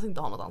förväntas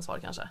inte ha något ansvar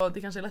kanske. Och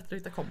det kanske är lättare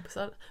att hitta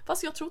kompisar.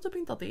 Fast jag tror typ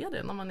inte att det är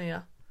det när man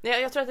är... Ja,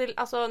 jag tror att det,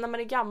 alltså, när man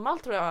är gammal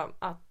tror jag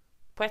att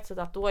på ett sätt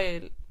att då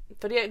är...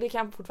 För det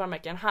kan jag fortfarande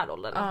märka i den här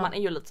åldern. Att man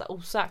är ju lite så här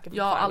osäker.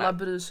 Ja, alla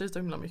bryr sig så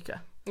himla mycket.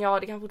 Ja,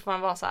 det kan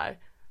fortfarande vara så här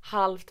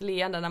halvt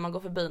leende när man går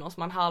förbi någon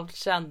som man halvt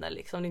känner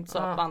liksom. Det är inte så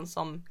att man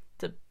som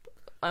typ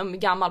en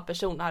gammal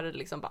person hade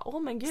liksom bara,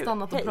 men gud,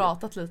 stannat och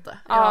pratat lite.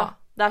 Ja,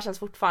 där känns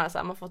fortfarande så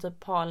här, man får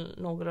typ ha en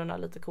någorlunda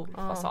lite cool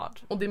fasad.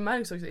 Och det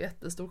märks också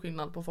jättestor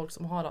skillnad på folk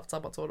som har haft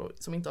sabbatsår och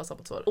som inte har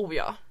sabbatsår. Oh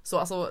ja. Så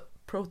alltså,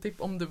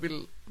 pro-tip om du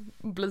vill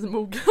bli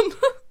mogen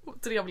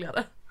och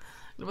trevligare.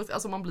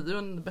 Alltså man blir ju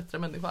en bättre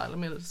människa, eller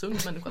mer sund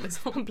människa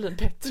liksom. Man blir en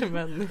bättre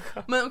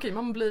människa. Men okej,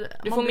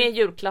 du får mer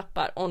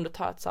julklappar om du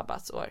tar ett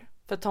sabbatsår.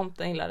 För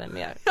tomten gillar det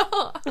mer.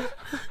 Ja.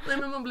 Nej,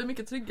 men man blir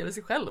mycket tryggare i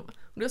sig själv.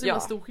 Det är så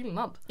en stor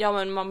skillnad. Ja,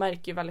 men man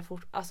märker ju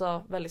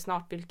väldigt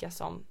snart vilka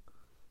som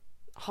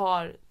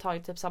har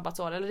tagit typ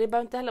sabbatsår. Eller det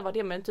behöver inte heller vara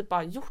det, men typ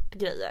bara gjort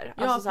grejer.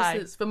 Ja, alltså,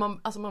 precis. För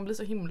man blir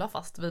så himla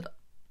fast vid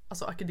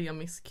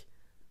akademisk.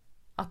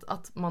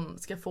 Att man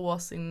ska få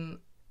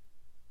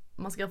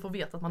man ska få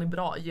veta att man är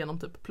bra genom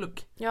typ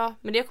plugg. Ja,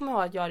 men det kommer jag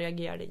ihåg att jag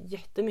reagerade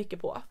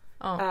jättemycket på.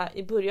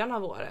 I början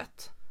av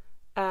året.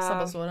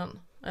 Sabbatsåren.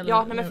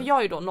 Eller men för jag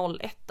är ju då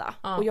 01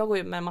 och jag går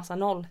ju med en massa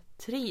 03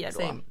 då.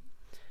 Same.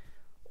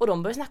 Och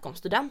de börjar snacka om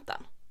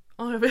studenten.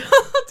 Jag vet.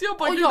 Jag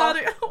bara,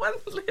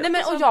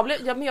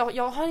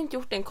 jag har inte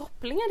gjort den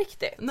kopplingen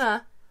riktigt. Nej.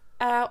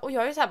 Och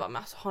jag är så här bara, men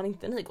alltså, har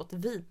inte ni gått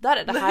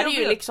vidare? Det här är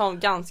ju liksom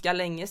ganska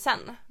länge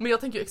sedan. Men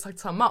jag tänker ju exakt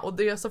samma, och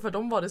det så för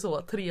dem var det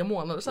så 3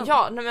 månader sedan.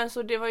 Ja, men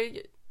så det var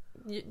ju,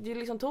 det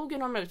liksom tog ju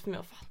några minuter för mig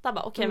att fatta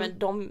bara, okej, men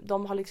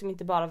de har liksom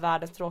inte bara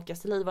världens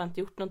tråkigaste liv och inte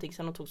gjort någonting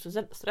sedan de tog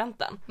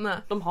studenten. Nej.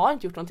 De har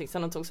inte gjort någonting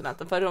sedan de tog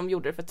studenten, för de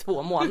gjorde det för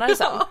 2 månader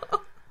sedan.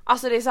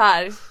 Alltså det är så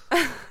här.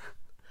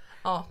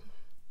 Ja.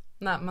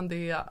 Nej, men det är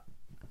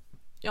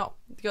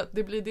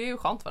ju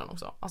skönt för den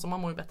också. Alltså man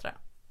mår ju bättre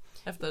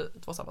efter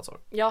 2 sabbatsår.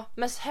 Ja,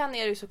 men sen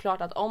är det ju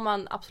såklart att om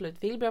man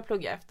absolut vill börja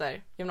plugga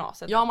efter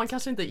gymnasiet. Ja, man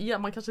kanske inte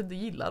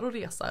gillar att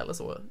resa eller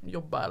så,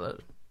 jobba eller...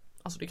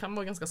 Alltså det kan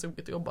vara ganska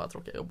sugigt att jobba,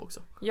 tråkiga jobb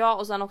också. Ja,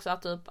 och sen också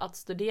att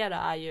studera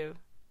är ju...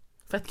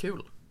 Fett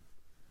kul.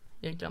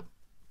 Egentligen.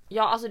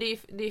 Ja, alltså det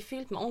är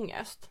fyllt med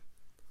ångest.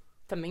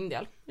 För min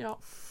del. Ja.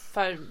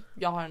 För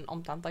jag har en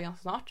omtenta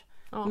ganska snart.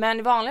 Ja. Men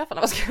i vanliga fall,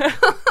 vad ska jag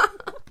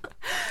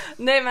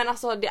Nej, men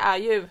alltså det är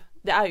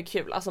ju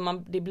kul.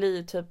 Alltså det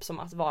blir typ som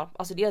att vara...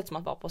 Alltså det är som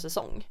att vara på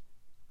säsong.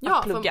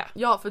 Ja,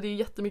 för det är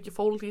jättemycket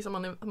folk.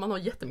 Liksom man har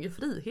jättemycket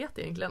frihet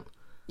egentligen.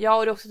 Ja,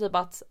 och det är också typ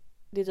att...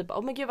 Det är typ,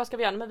 men gud, vad ska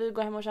vi göra? Men vi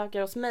går hem och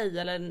käkar hos mig.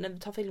 Eller när vi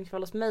tar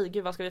filmkväll hos mig.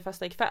 Gud, vad ska vi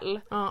festa ikväll?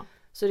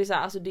 Så det är så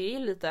här, alltså det är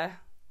lite...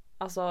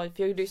 Alltså, för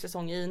jag gjorde ju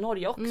säsong i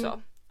Norge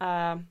också.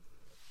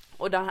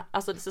 och den,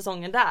 alltså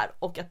säsongen där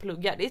och att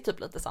plugga, det är typ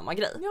lite samma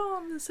grej. Ja,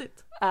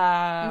 mysigt.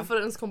 Men för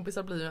ens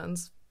kompisar blir ju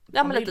ens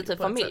ja, men lite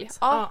typ familj.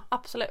 Ja,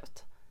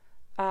 absolut.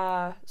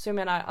 Så jag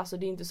menar, alltså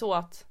det är inte så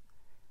att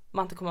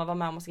man inte kommer att vara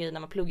med om massa grejer när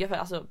man pluggar. För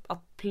alltså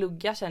att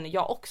plugga känner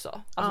jag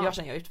också. Alltså jag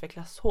känner att jag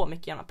utvecklas så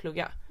mycket genom att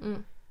plugga.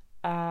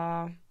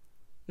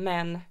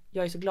 Men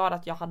jag är så glad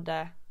att jag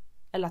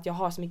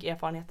har så mycket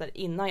erfarenheter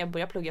innan jag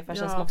börjar plugga. För det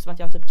känns också som att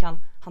jag typ kan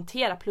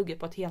hantera plugget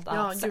på ett helt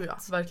annat sätt. Ja,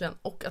 verkligen.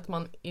 Och att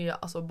man är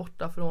alltså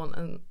borta från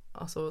en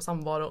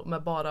samvaro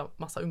med bara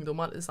massa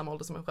ungdomar i samma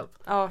ålder som en själv.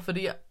 För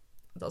det,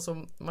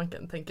 alltså man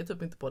kan tänka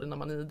typ inte på det när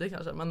man är i det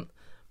kanske. Men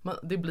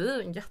det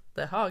blir en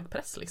jättehög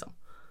press liksom.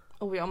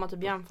 Om man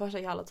typ jämför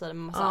sig hela tiden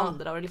med massa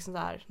andra och det är liksom så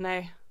här,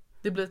 nej.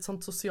 Det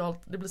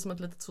blir som ett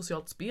litet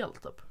socialt spel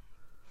typ.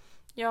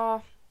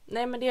 Ja,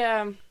 nej men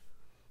det,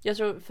 jag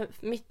tror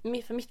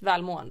för mitt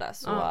välmående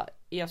så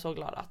är jag så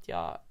glad att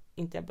jag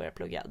inte börjar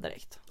plugga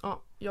direkt.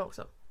 Ja, jag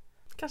också.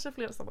 Kanske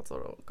fler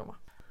sabbatsår att komma.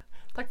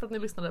 Tack för att ni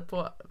lyssnade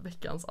på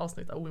veckans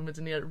avsnitt av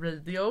Imagineer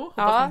Radio.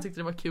 Hoppas att ni tyckte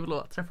det var kul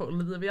att träffa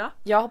Olivia.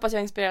 Jag hoppas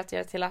jag inspirerat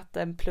er till att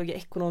plugga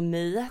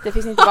ekonomi. Det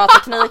finns inte bara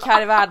teknik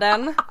här i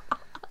världen.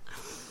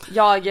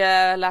 Jag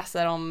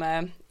läser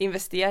om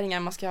investeringar,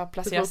 man ska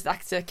placera sitt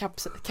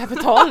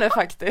aktiekapital nu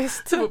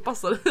faktiskt. Det får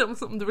passa dig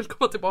om du vill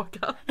komma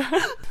tillbaka.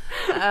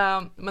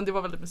 Men det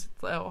var väldigt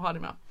mysigt att ha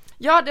dig med.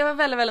 Ja, det var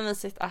väldigt, väldigt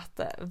mysigt att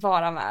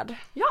vara med.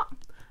 Ja,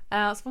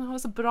 så får ni ha det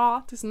så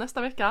bra tills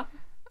nästa vecka.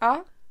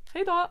 Ja.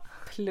 Hej då!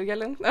 Plugga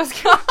lugnt.